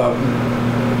keep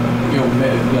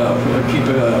keep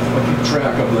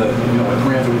track of the the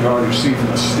grant that we've already received from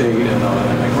the state and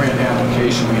the grant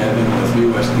application we have in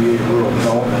with USDA Rural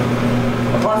Development.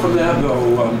 Apart from that,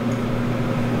 though.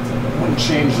 One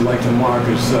change I'd like to mark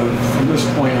is from this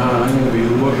point on, I'm going to be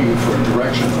looking for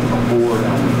direction from the board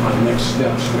on next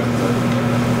steps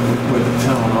with the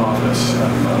town office.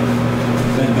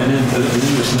 I've been into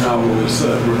this now.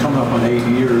 We're coming up on 8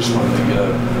 years when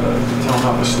the town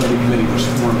office study committee was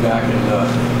formed back in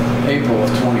April of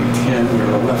 2010. We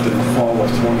were left in the fall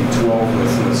of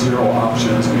 2012 with 0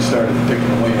 options. We started picking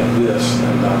away at this,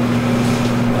 and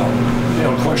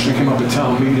the question came up at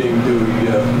town meeting: do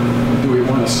we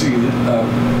want to see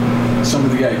some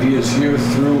of the ideas here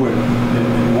through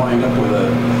and wind up with a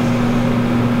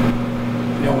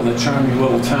charming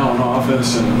little town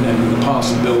office and the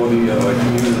possibility of a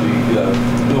community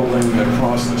building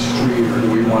across the street, or do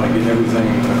we want to get everything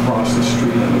across the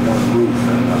street under one roof?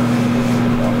 And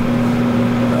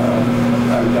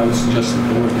I would suggest the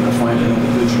board find an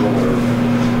individual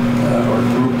or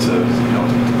group to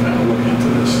kind of look into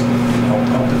this and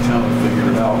help the town figure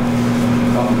it out.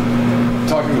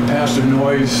 Talking with Pastor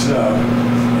Noyes,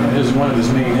 one of his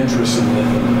main interests in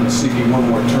seeking one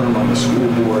more term on the school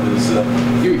board is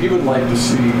he would like to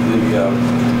see the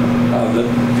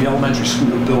elementary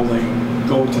school building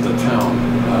go to the town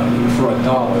for $1,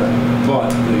 but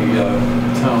the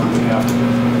town would have to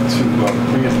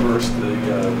reimburse the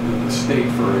state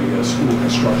for a school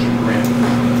construction grant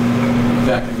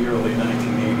back in the early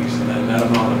 1980s, and then that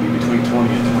amount would be between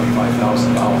 $20,000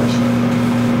 and $25,000.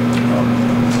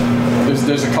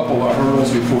 There's a couple of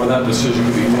hurdles before that decision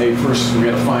can be made. First, we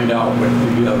got to find out what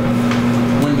the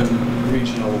Wyndham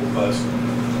Regional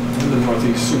Wyndham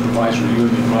Northeast Supervisory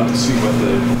Union. We'll have to see what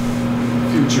the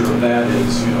future of that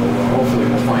is. Hopefully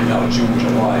we'll find out June,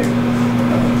 July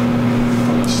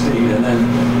from the state, and then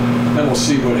we'll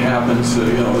see what happens.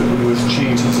 With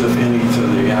changes, if any, to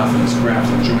the Athens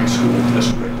Grafton Joint School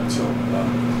District. And so,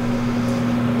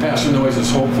 Pastor Noyes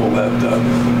is hopeful that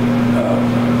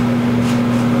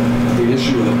the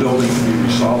issue of the building can be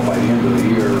resolved by the end of the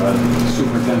year.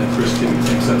 Superintendent Chris Kinney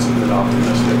thinks that's a bit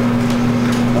optimistic.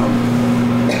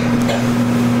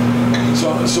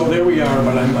 So there we are,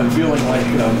 but I'm feeling like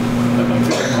I'm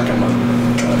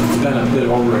been a bit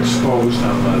overexposed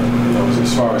on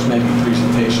as far as making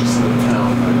presentations to the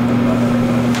town. I'm at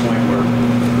a point where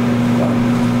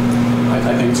I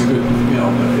think it's a good, I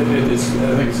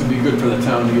think it's be good for the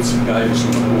town to get some guidance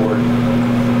from the board.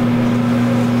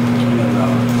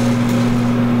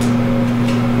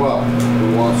 Well, we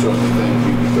want to certainly thank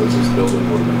you, because this building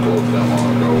would have been closed down long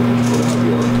ago without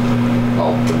your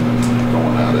help and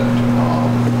going at it.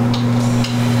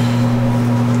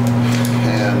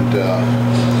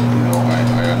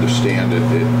 I understand it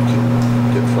can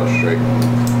get frustrating,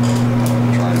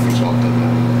 trying to do something,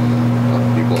 and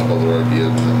other people have other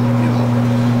ideas,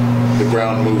 and the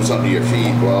ground moves under your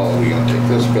feet. Well, we're going to take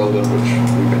this building, which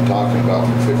we've been talking about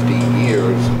for 15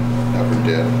 years, and never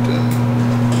did.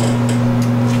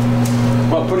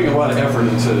 Well, putting a lot of effort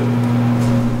into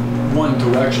one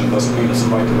direction doesn't mean it's the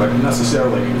right direction,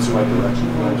 necessarily mean it's the right direction.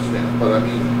 I understand, but I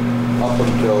mean, up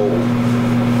until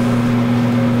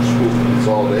school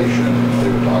consolidation, they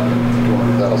were talking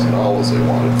 $200,000 they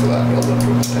wanted for that building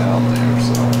for the town there,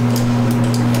 so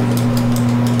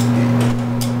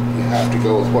you have to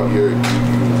go with what you've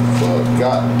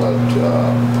got, but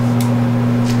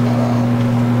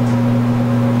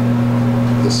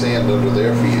the sand under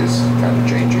their feet is kind of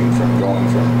changing from going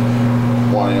from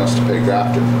wanting us to pay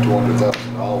Grafton $200,000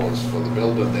 for the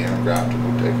building there, and Grafton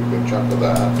would take a good chunk of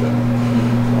that,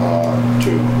 and to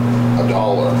 $1. I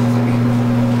mean,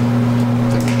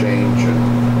 things change, and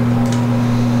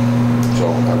so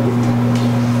I wouldn't.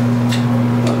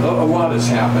 A lot has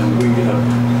happened. We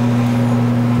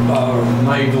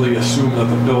naively assumed that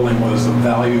the building was the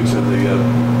value to the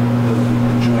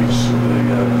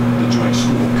joint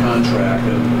school contract,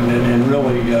 and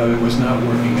really it was not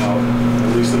working out,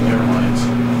 at least in their minds.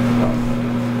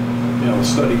 The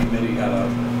study committee had a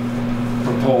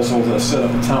proposal to set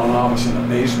up a town office in the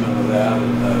basement of that,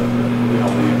 and the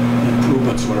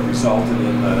improvements would have resulted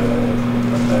in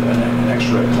an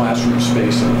extra classroom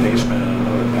space in the basement and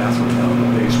another bathroom down in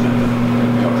the basement.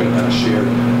 Could have been a shared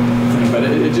thing, but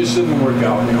it just didn't work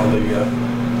out. The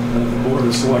board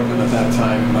the selectmen at that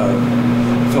time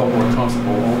felt more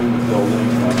comfortable owning the building.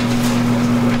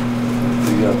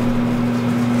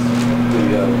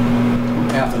 The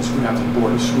Athens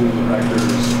Board of School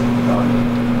Directors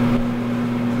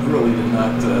really did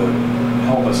not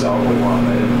help us out a lot.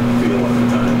 I didn't feel at the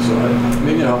time. So I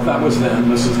mean, you know, that was then.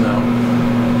 This is now.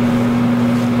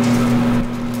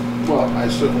 Well, I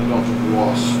certainly don't think we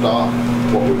want to stop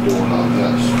what we're doing on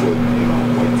this with, you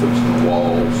know, like fixing the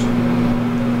walls and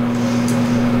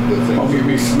the things. Well,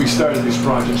 we started these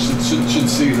projects, should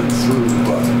see them through,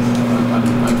 but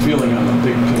I'm feeling on the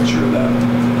big picture that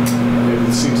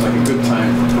it seems like a good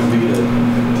time for me to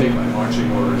take my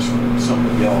marching orders from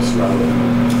somebody else rather than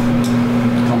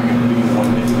coming and being the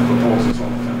one making the proposals all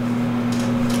the time.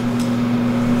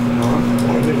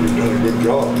 Well, I think you've done a good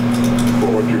job for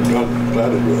what you've done,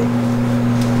 started with.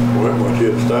 Well, what you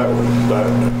had to start with,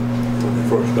 when you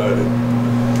first started.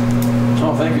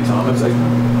 Oh, thank you, Thomas. I'm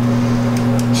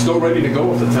still ready to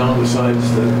go if the town decides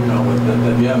that, you know,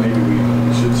 that yeah, maybe we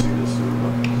should see this through.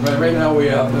 But right now,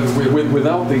 without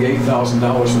the $8,000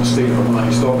 from the state of Vermont,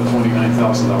 you still have a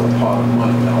 $29,000 pot of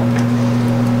money now.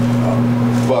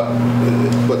 But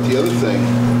the other thing,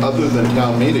 other than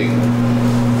town meeting,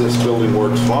 this building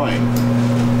works fine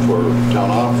for town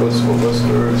office, for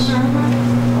listers.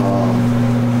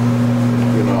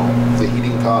 You know, the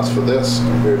heating cost for this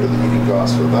compared to the heating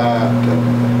cost for that. And,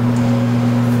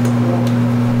 you know,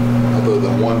 other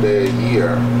than one day a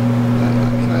year, I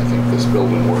mean, I think this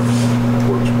building works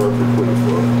perfectly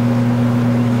for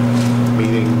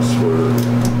meetings, for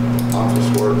office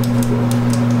work.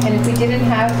 And if we didn't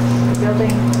have the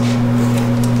building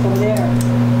over there,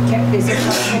 is it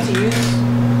possible to use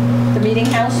the meeting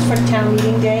house for town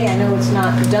meeting day? I know it's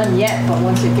not done yet, but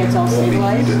once it gets all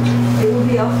stabilized. It would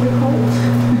be awfully cold.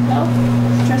 No,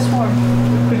 just warm.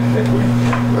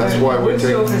 That's why we're The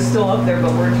stove taking, is still up there,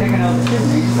 but we're taking out the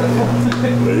chimney, so.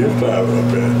 They used to have it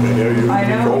up there, and they used to I be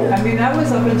know, cold. I mean, that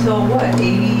was up until what, 80,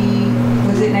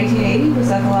 was it 1980? Was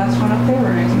that the last one up there,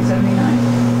 or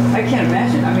 1979? I can't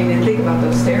imagine, I mean, and think about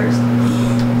those stairs.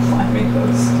 Climbing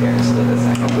those stairs to the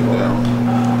second Up and floor. down.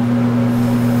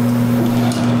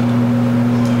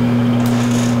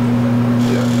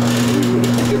 yeah, we would,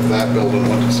 if that building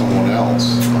went to someone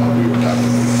else, we would have to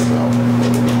think about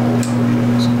what we're gonna hold our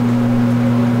meetings.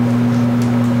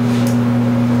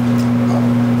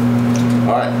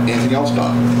 All right, anything else,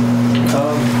 Don?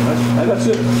 That's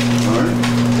it. All right.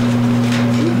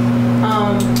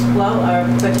 Well,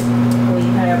 we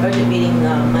had our budget meeting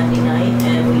Monday night,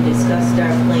 and we discussed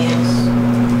our plans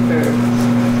for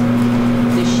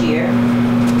this year,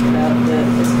 about the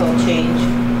fiscal change,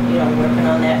 you know, working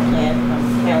on that plan from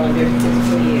calendar to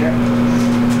fiscal year,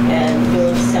 and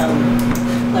doing some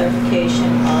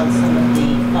clarification on some of the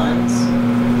funds,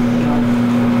 you know,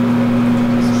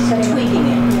 just tweaking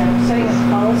it. Yeah, setting up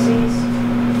policies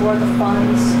for the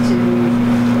funds to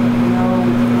know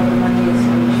what the money is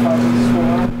in each fund is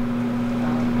for,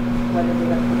 whether we're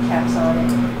going to put caps on it,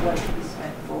 what it can be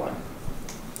spent for.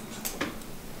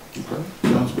 Okay,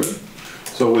 sounds good.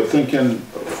 So we're thinking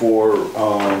for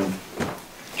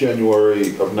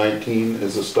January of 19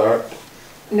 is a start?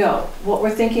 No, what we're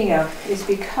thinking of is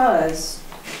because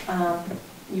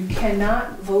you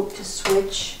cannot vote to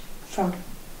switch from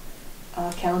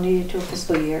calendar year to a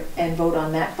fiscal year and vote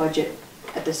on that budget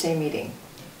at the same meeting.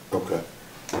 Okay,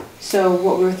 So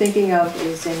what we're thinking of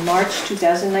is in March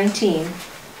 2019,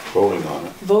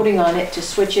 voting on it, to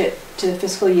switch it to the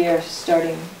fiscal year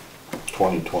starting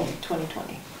 2020.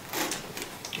 2020.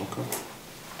 Okay.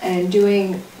 And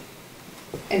doing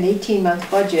an 18-month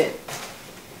budget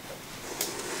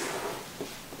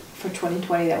for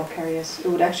 2020 that will carry us. It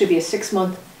would actually be a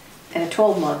 6-month and a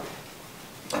 12-month,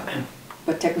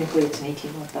 but technically it's an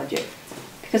 18-month budget.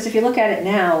 Because if you look at it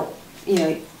now, you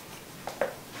know,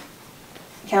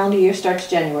 calendar year starts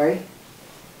January.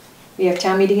 We have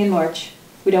town meeting in March.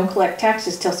 We don't collect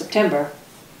taxes till September.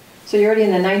 So you're already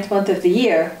in the 9th month of the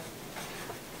year.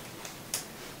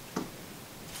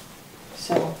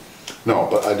 So. No,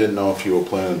 but I didn't know if you were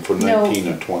planning for 19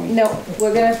 or 20. No,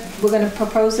 we're gonna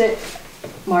propose it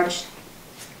March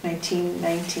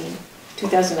 2019,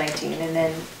 and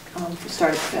then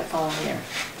start it that following year.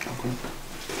 Okay.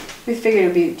 We figured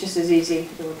it'd be just as easy.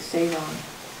 It would save on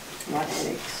a lot of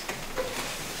headaches.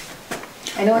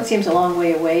 I know it seems a long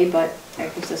way away, but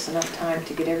that gives us enough time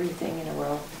to get everything in a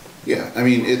row. Yeah, I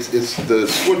mean, it's the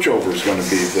switchover is going to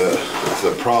be the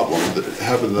problem.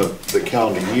 Having the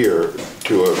calendar year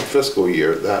to a fiscal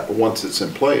year, that once it's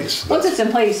in place. Once it's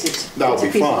in place, it's That'll a be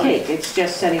piece of fine. cake. It's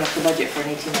just setting up the budget for an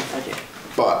 18-month budget.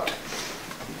 But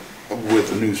with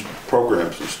the news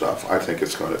programs and stuff, I think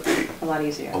it's gonna be A lot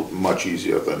easier. much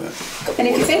easier than it. And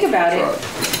if you think about it,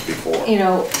 Before. you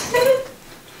know,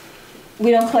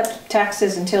 we don't collect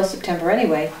taxes until September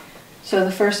anyway. So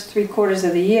the first 3/4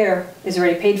 of the year is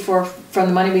already paid for from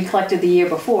the money we collected the year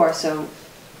before. So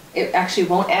it actually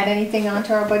won't add anything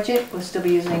onto our budget. We'll still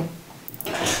be using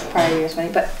prior year's money.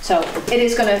 But so it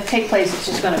is going to take place. It's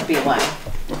just going to be a while.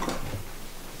 Okay.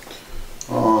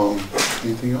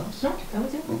 Anything else? No, that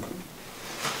was it. Okay.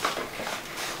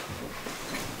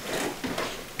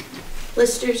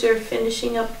 Listers are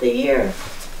finishing up the year.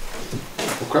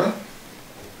 Okay.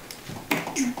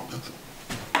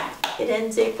 It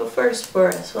ends April 1st for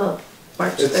us, well,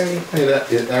 March It's-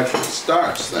 31st. It actually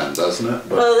starts then, doesn't it?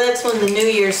 But- Well, that's when the new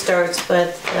year starts,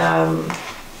 but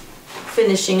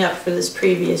finishing up for this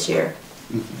previous year.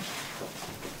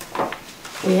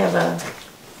 We have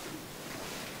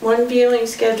one viewing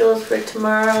scheduled for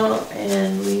tomorrow,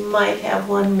 and we might have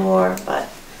one more, but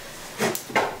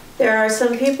there are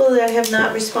some people that have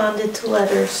not responded to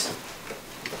letters.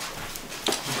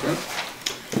 Okay.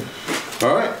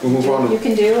 All right, we'll move on You to,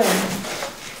 can do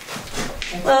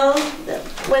and Well,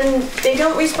 when they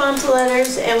don't respond to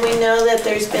letters and we know that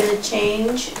there's been a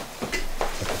change,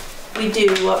 we do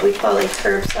what we call a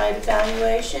curbside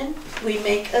evaluation. We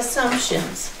make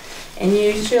assumptions. And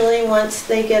usually once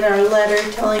they get our letter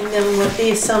telling them what the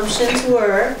assumptions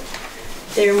were,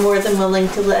 they're more than willing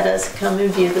to let us come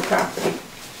and view the property.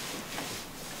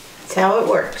 That's how it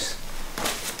works.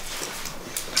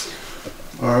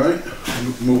 all right,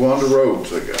 move on to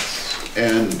roads, I guess.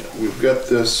 And we've got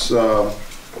this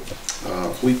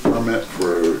fleet permit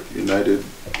for United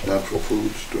Natural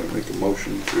Foods. Do I make a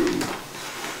motion to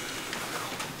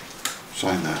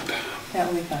sign that? that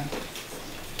will be fine.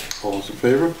 All those in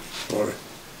favor? All right.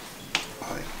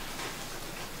 Aye.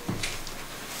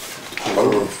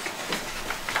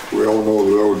 We all know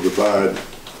the roads are bad.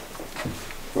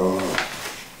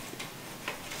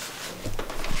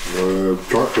 The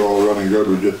trucks are all running good.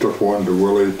 We just took one to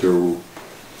Willie to,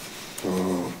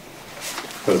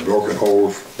 had a broken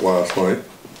hose last night.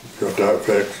 Got that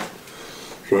fixed.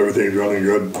 So everything's running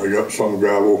good. I got some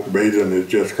gravel. Basin has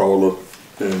just called us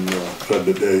and said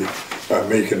that they are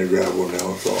making the gravel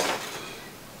now, so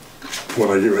when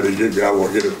I get ready to get gravel,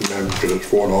 I'll get it from them because it's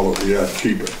 $4 a yard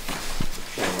cheaper.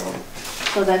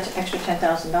 So that extra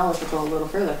 $10,000 will go a little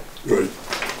further. Right.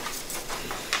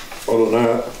 Other than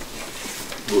that,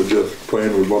 we're just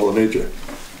playing with Mother Nature.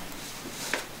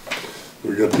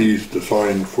 We got these to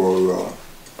sign for,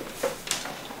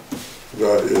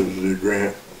 that is the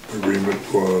grant agreement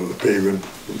for the paving,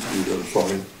 which we gotta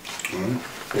sign.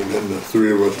 And then the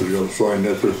three of us are gonna sign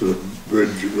this. This is a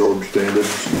bridge road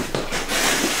standards.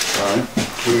 All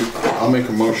right, I'll make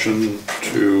a motion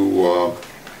to,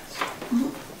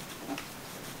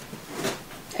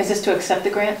 Is this to accept the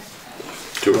grant?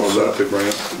 accept the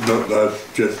grant, No,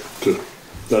 that's just,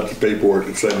 that's the paperwork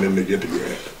to send in to get the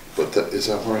grant. but is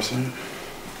that where I sign it?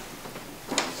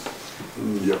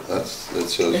 Yep. It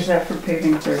Is says, that for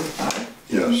paving 35?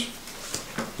 Yes.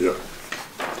 Yep.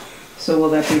 So will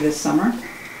that be this summer?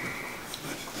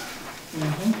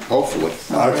 hopefully.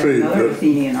 Actually, Another the-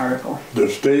 Athenian article. The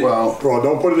state, Well- well,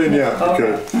 don't put it in yet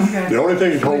Okay, because okay. the only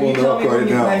thing that's Well, you holding it tell up me right when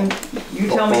you- now. You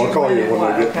tell me I'll call when you and when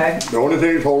what, I get, okay? the only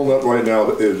thing that's holding up right now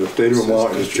is the state of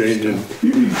Vermont is changing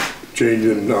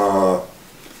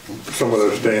some of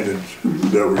their standards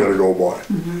that we gotta go by.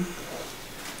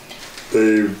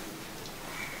 They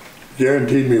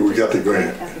guaranteed me we got the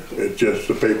grant. It's just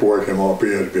the paperwork in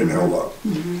Montpelier has been held up.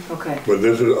 Okay. But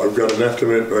this is, I've got an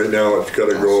estimate right now, it's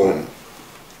gotta go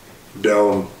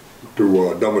down to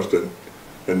Dummerston,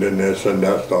 and then they send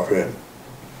that stuff in.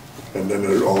 And then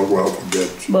it'll all go out for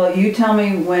bids. Well, you tell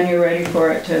me when you're ready for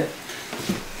it to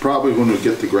Probably when we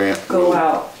get the grant. go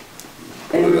out.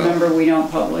 And Put it out. remember, we don't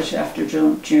publish after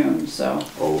June, so.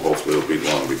 Oh, hopefully it'll be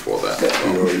long before that. Good.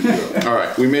 You know, yeah. All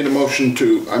right, I made a motion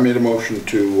to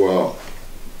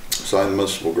sign the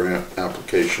municipal grant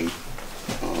application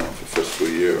for fiscal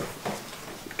year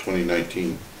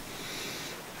 2019.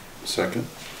 Second?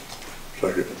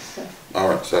 Second. All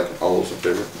right, second. All those in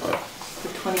favor? Aye.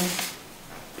 For 20,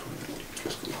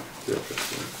 Fiscal year. Yeah,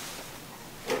 fiscal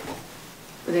year.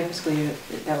 for their fiscal year,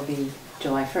 that will be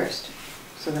July 1st.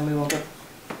 So then we won't get,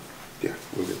 Yeah,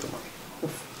 we'll get the money.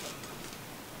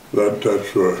 That's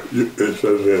for, it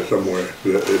says there somewhere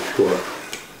that it's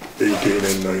for 18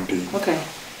 and 19. okay.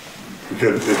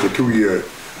 Because it's a two-year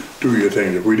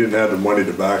thing. If we didn't have the money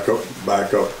to back up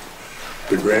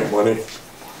the grant money,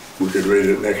 we could raise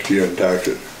it next year and tax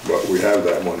it. But we have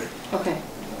that money Okay.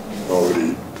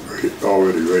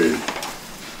 already raised.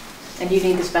 And you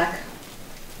need this back?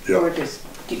 Yep. Or just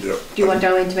Do Yep. you want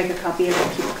Darlene to make a copy of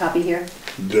it, keep a copy here?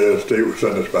 The state will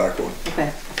send us back one. Okay.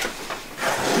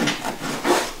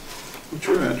 What's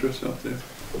your address out there?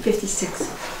 56.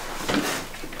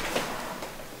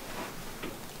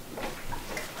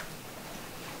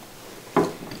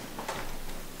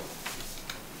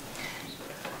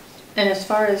 And as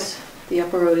far as the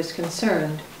upper road is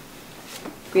concerned,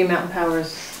 Green Mountain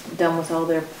Power's done with all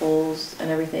their poles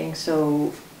and everything,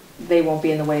 so they won't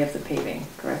be in the way of the paving,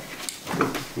 correct?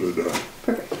 They're done.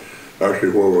 Perfect.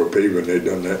 Actually, where we're paving, they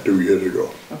done that 2 years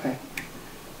ago. Okay.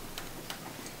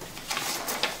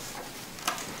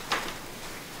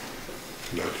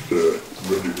 That's the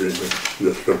bridge agreement,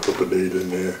 just gonna put the date in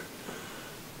there.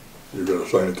 You're gonna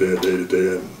sign it there, date it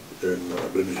there, and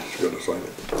then he's gonna sign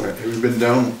it. All right, have you been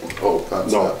down? Oh,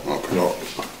 that's No, that. Okay. no.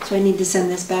 So I need to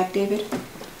send this back, David?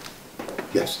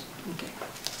 Yes. Okay.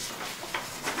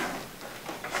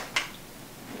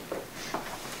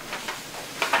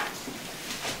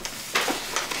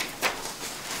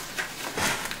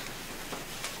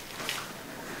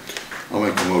 I'll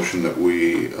make a motion that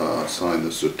we sign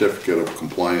the certificate of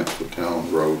compliance with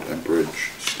town road and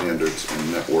bridge standards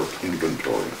and network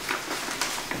inventory.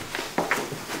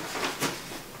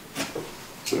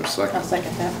 Is there a second? I'll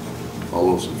second that.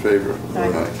 All those in favor?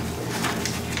 Aye.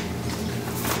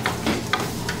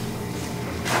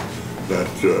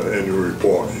 That's annual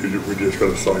report, we just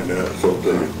gotta sign that, so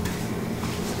they,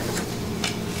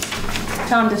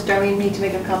 Tom, does Darlene need to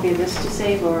make a copy of this to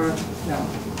save, or no?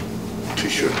 She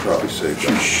should probably say she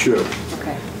that. should.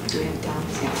 Okay. Do we have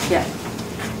Tom's? Yeah,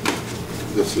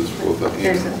 This is for the.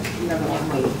 there's another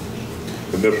one.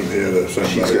 And this one here, that's sent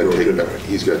She's back. gotta over take there. that,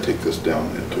 he's gotta take this down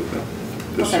into the,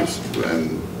 this Okay. is,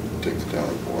 and take the town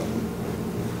report.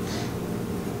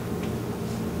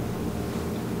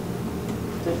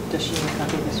 Does she need a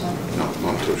copy of this one?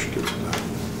 No, not until she gets it back.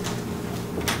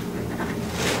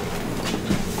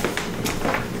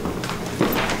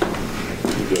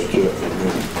 That's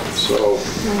it. So,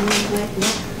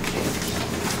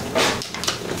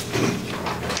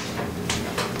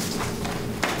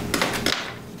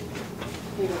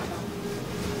 Here you go,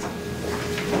 Tom.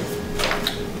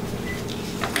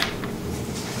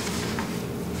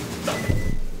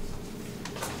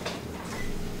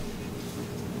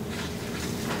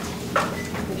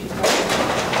 We should probably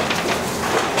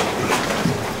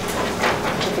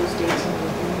put those dates on the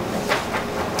agenda.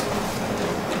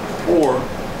 or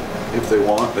if they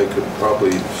want, they could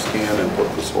probably scan and put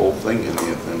this whole thing in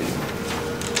the Athenian.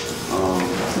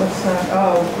 What's that?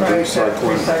 Oh, right, that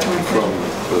recycling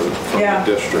From Yeah.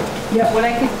 the district. Yeah. What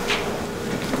I could,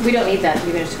 we don't need that,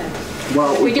 you can just kind of.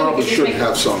 Well, we do, probably could just should make-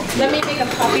 have some. Let me make a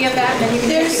copy of that, and then you can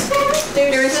take it.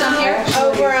 There is some here?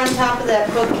 Over on top of that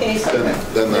bookcase. Then that's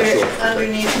There- all.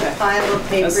 Underneath the pile of Let's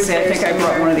papers. see, I think I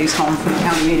brought one of these home from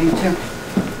town meeting too.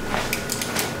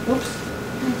 Oops.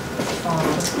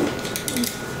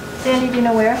 Sandy, do you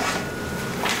know where?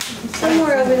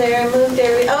 Somewhere over there, I moved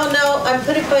oh no, I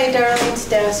put it by Darlene's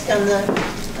desk on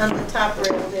the top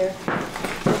rail there.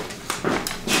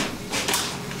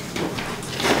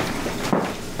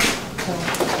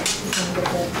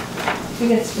 You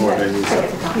can, Or they need some.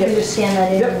 you can just scan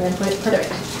that in and then put it,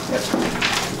 perfect.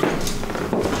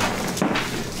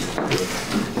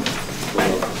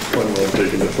 Planning on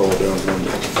taking this all down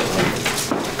Monday.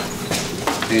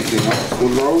 Anything else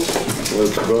with roads?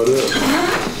 That's about it.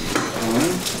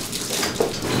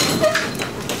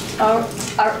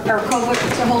 Our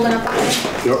culverts are holding up okay?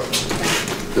 Yep.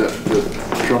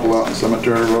 The trouble out in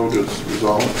Cemetery Road is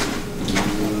resolved?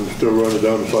 Still running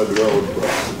down the side of the road, but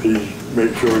he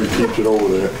makes sure he keeps it over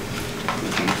there.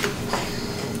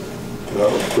 That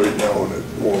was straight now when it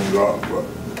warms up, but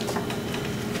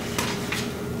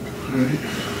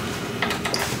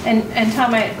And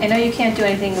Tom, I know you can't do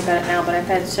anything about it now, but I've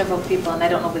had several people, and I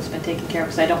don't know if it's been taken care of,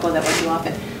 because I don't go that way too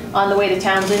often. On the way to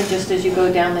Townsend, just as you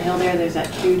go down the hill there's that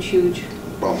huge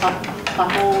Bump.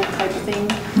 pothole type of thing.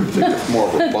 It's more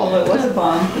of a Well, it bump. was a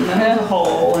bump, and then it was a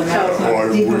hole, and now it's well, not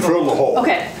we deep of a filled the hole.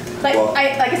 Okay, like Well-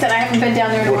 I said, I haven't been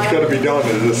down there in a What's gotta while. be done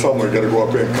is this summer, gotta go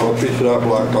up there and cut a piece of that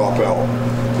blacktop out.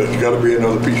 There's gotta be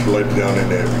another piece of lead down in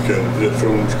there, because this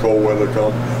feeling's cold weather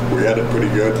come, we had it pretty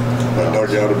good. I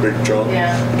dug out a big chunk,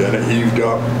 Yeah. then it heaved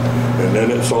up, and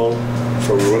then it sunk,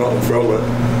 so we went up and filled it.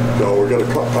 So we gotta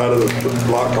cut part of the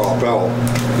blacktop out.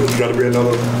 There's gotta be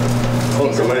another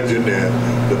hunk of ledge in there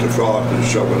that the frost is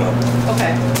shoving up.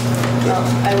 Okay. Well,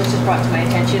 I was just brought to my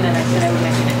attention, and I said I would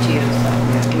mention it to you, so.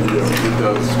 Yeah. It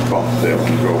does bump there when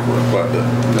you go over it, but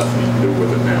nothing to do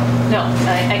with it now. No,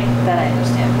 that I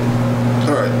understand.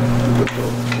 All right.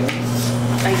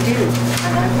 I do,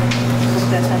 and I hope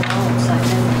that's how I'll sign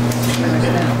in.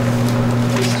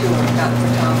 These two are out for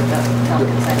Tom.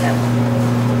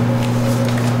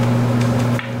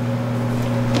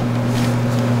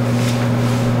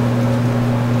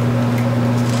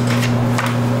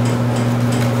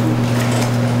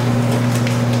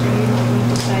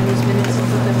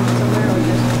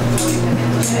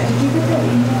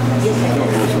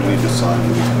 sign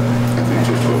it. I think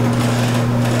so too.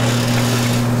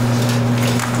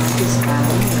 This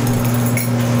file.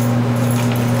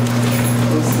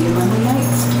 We'll see you Monday night.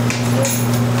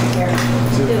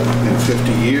 In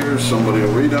 50 years, somebody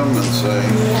will read them and say,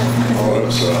 Oh,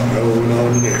 that's a hell of an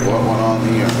on here. what went on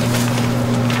here?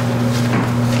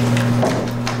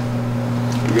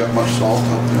 You got much salt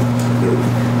up there? Nope.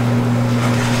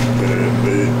 And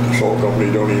the salt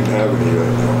company don't even have any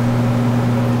right now.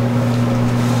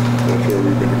 That's where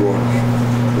we've been going.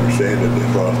 We sanded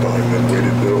this last time and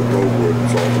waited till it was over with and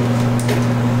salted.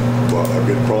 But I've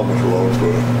been promised load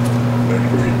for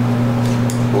next week.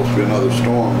 Supposed to be another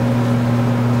storm.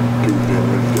 Tuesday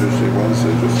and Thursday,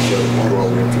 Wednesday, just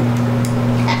about 12 inches.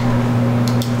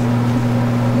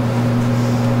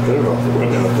 I don't know if it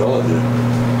went out telling you.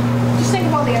 Just think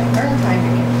about the burn time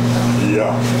again.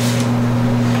 Yeah.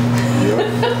 Yeah.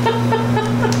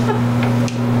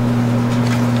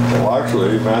 Well,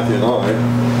 actually, Matthew and I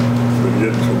have been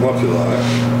getting so much of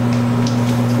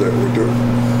that we took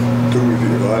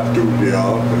last Tuesday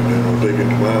off, and then we're taking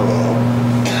tomorrow off,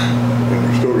 and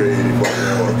we still get 85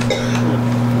 hours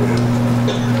in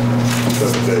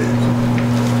 7 days.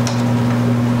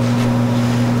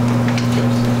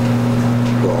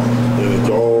 So, and it's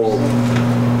all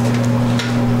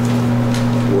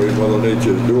the way Mother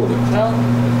Nature is doing it. Well,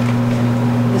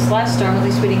 this last storm, at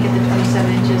least we didn't get the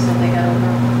 27 inches that they got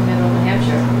over middle of New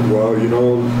Hampshire. Well, you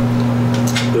know,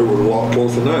 they were a lot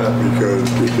closer than that because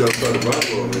just outside of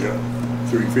Bangor, they got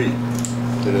 3 feet.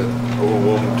 Did it over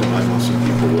Wilmington? I know some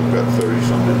people who have got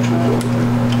 30-some inches over there.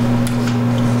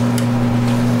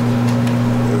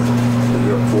 They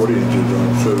got 40 inches on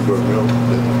Silver Mill.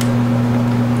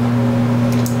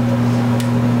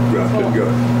 Grafton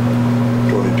got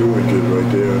 22 inches right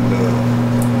there in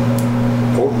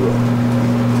Oakville.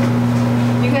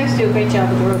 You guys do a great job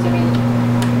with the roads. I mean,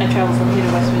 I travel from here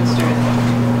to Westminster.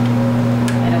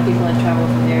 I know people that travel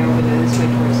from there over to this way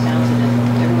towards Townsend,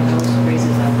 and everyone else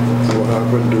raises up. What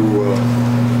happened to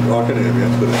Rockingham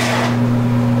yesterday?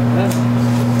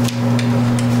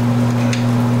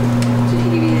 Did he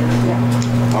give you that?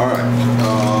 Yeah. All right.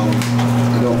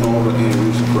 I don't know of any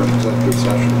reason for an executive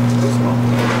session this month.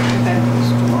 Okay.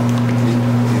 This month.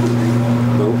 Either of you?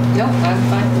 Nope, No, I'm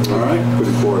fine. All right.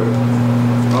 pretty quiet.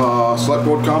 Select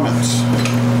board comments.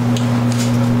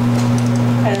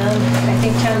 I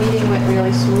think town meeting went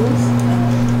really smooth.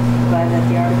 Glad that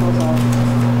the articles all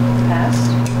passed.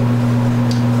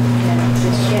 And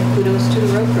just, yeah, kudos to the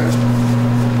road crew.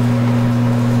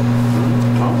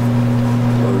 Tom?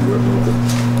 Oh, you got nothing.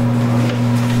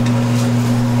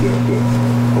 Just,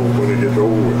 when it gets over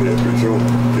with it, pretty soon,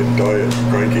 getting tired,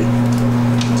 cranky.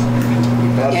 We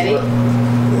passed Get it?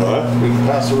 What? We can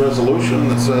pass a resolution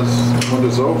that says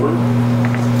winter's over.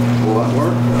 Will that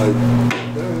work?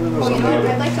 Well, you know,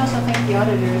 I'd like to also thank the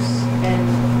auditors and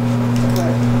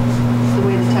the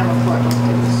way the town report looked.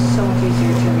 It was so much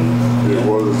easier to read. It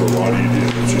was a lot easier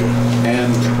this year.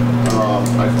 And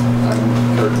I've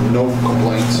heard no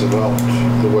complaints about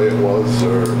the way it was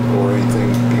or anything.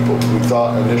 We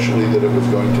thought initially that it was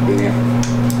going to be, they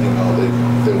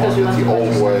Because wanted we it the old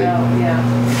just way. about, yeah.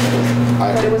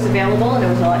 But it was available and it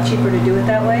was a lot cheaper to do it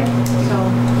that way, so.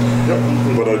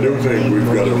 But I do think we've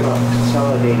got to,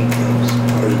 Consolidating things.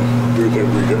 I do think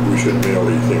we should mail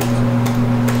these things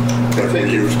like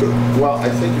we used to. Well, I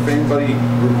think if anybody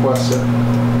requests it,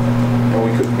 and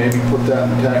we could maybe put that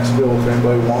in the tax bill, if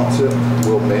anybody wants it,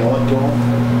 we'll mail it to them.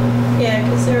 Yeah,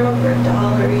 because they're over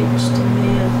 $1 each to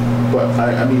mail. But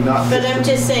I mean, not. But I'm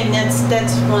just saying,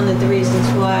 that's one of the reasons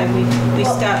why we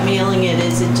stopped mailing it,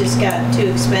 is it just got too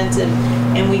expensive,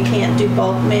 and we can't do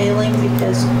bulk mailing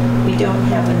because we don't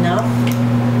have enough.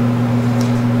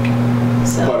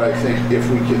 So. But I think if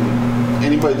we can,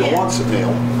 anybody that Yeah. wants it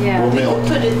mailed, Yeah. we'll We mail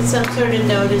could it. put some sort of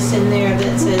notice in there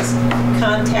that says,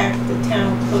 contact the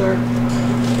town clerk.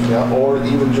 Yeah, or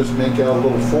even just make out a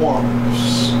little form,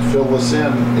 fill this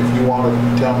in if you want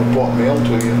a town report mailed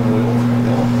to you,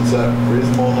 and is that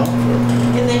reasonable enough?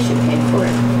 And they should pay for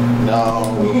it.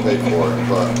 No, we'll pay for it,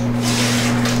 but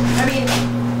I mean,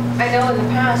 I know in the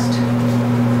past,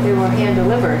 they were hand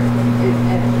delivered,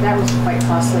 and that was quite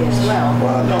costly as well.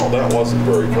 no, that wasn't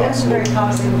very It wasn't very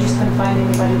costly. costly, we just couldn't find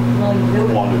anybody willing to do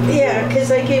it. Wanted to do Yeah, it.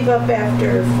 because I gave up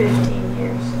after 15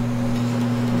 years.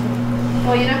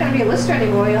 Well, you're not gonna be a lister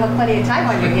anymore, you'll have plenty of time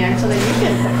on your hands, so that you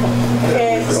can.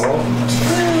 It's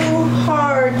too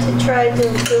hard to try to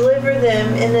deliver them,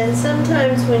 and then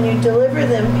sometimes when you deliver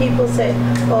them, people say,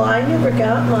 well, I never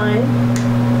got mine.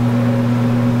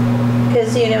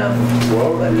 Because,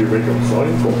 Well, you make them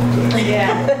sign for it.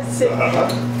 Yeah.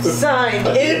 signed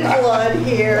in blood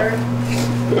here.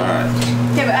 All right.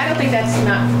 Yeah, but I don't think that's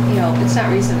not, it's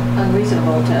not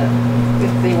unreasonable to,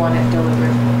 if they want it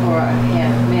delivered or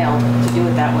hand mail, to do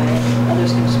it that way.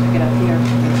 Others can just pick it up here.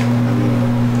 I mean,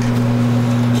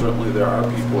 certainly there are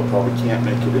people that probably can't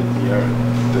make it in here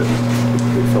that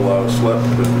they fill out a slip,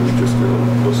 but we just do a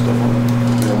list of them,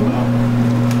 mail them out.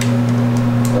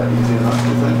 That easy enough,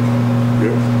 you think?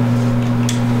 Yep.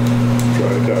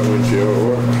 Try it that way, see how it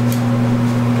works.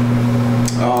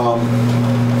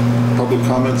 Public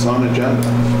comments on agenda.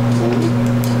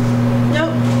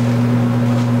 Nope.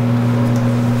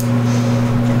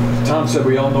 Tom said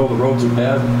we all know the roads are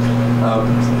bad.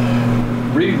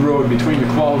 Reed Road, between the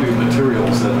quality of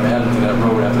materials that are added to that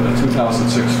road after the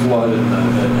 2006 flood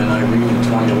and Irene in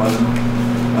 2011,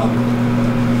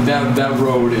 that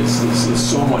road is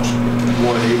so much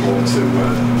more able to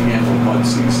handle mud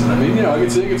season. I mean,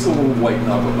 it's a little whitened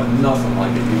up, but nothing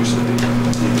like it used to be.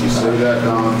 You say that,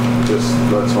 Don, just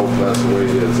let's hope that's the way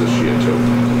it is this year too.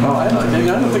 Well, I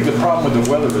don't think the problem with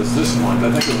the weather is this month.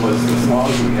 I think it was the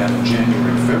thaws we had in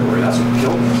January and February. That's what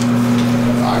killed us.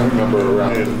 I remember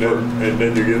around And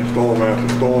then you get storm after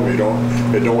storm, it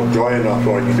don't dry enough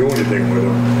so I can do anything with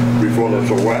them before they're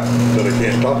so wet that I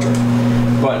can't touch them.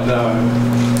 But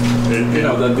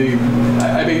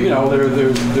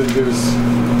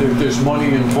there's money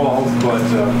involved, but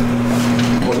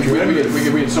we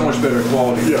get so much better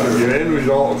quality. Yeah, your end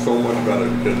result is so much better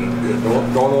because it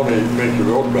don't only make your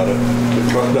road better,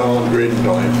 it cuts down on grading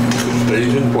time, it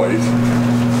stays in place,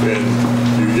 and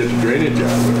you get the drainage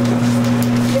out of it.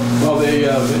 Well,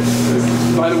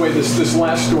 by the way, this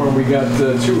last storm, we got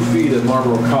 2 feet at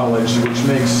Marlboro College, which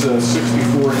makes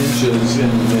 64 inches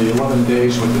in the 11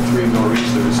 days with the 3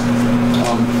 nor'easters.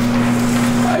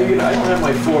 I don't have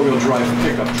my 4-wheel drive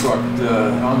pickup truck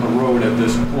on the road at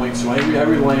this point, so I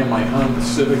rely on my Honda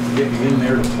Civic to get me in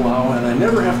there to plow, and I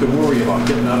never have to worry about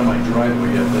getting out of my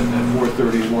driveway at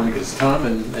 4:30 in the morning, because Tom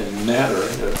and Nat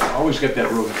always get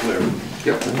that road clear.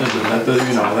 Yep.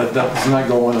 That does not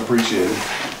go unappreciated.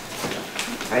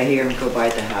 I hear him go by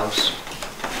the house.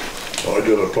 I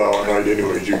do the plow at night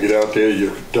anyways. You get out there,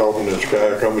 you tell when this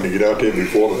car coming, you get out there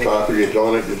before the traffic gets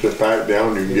on it, get it packed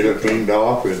down, you can get it cleaned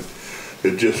off, and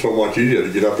it's just so much easier to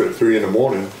get up at 3 in the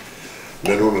morning.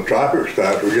 Then when the traffic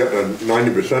starts, we get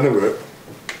 90% of it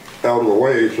out of the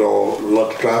way, so let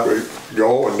the traffic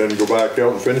go and then go back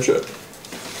out and finish it.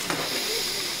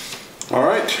 All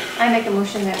right. I make a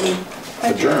motion that we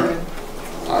Adjourn.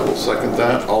 I will second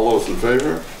that. All those in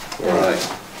favor? All right.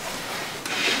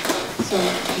 So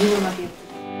you will not be able to.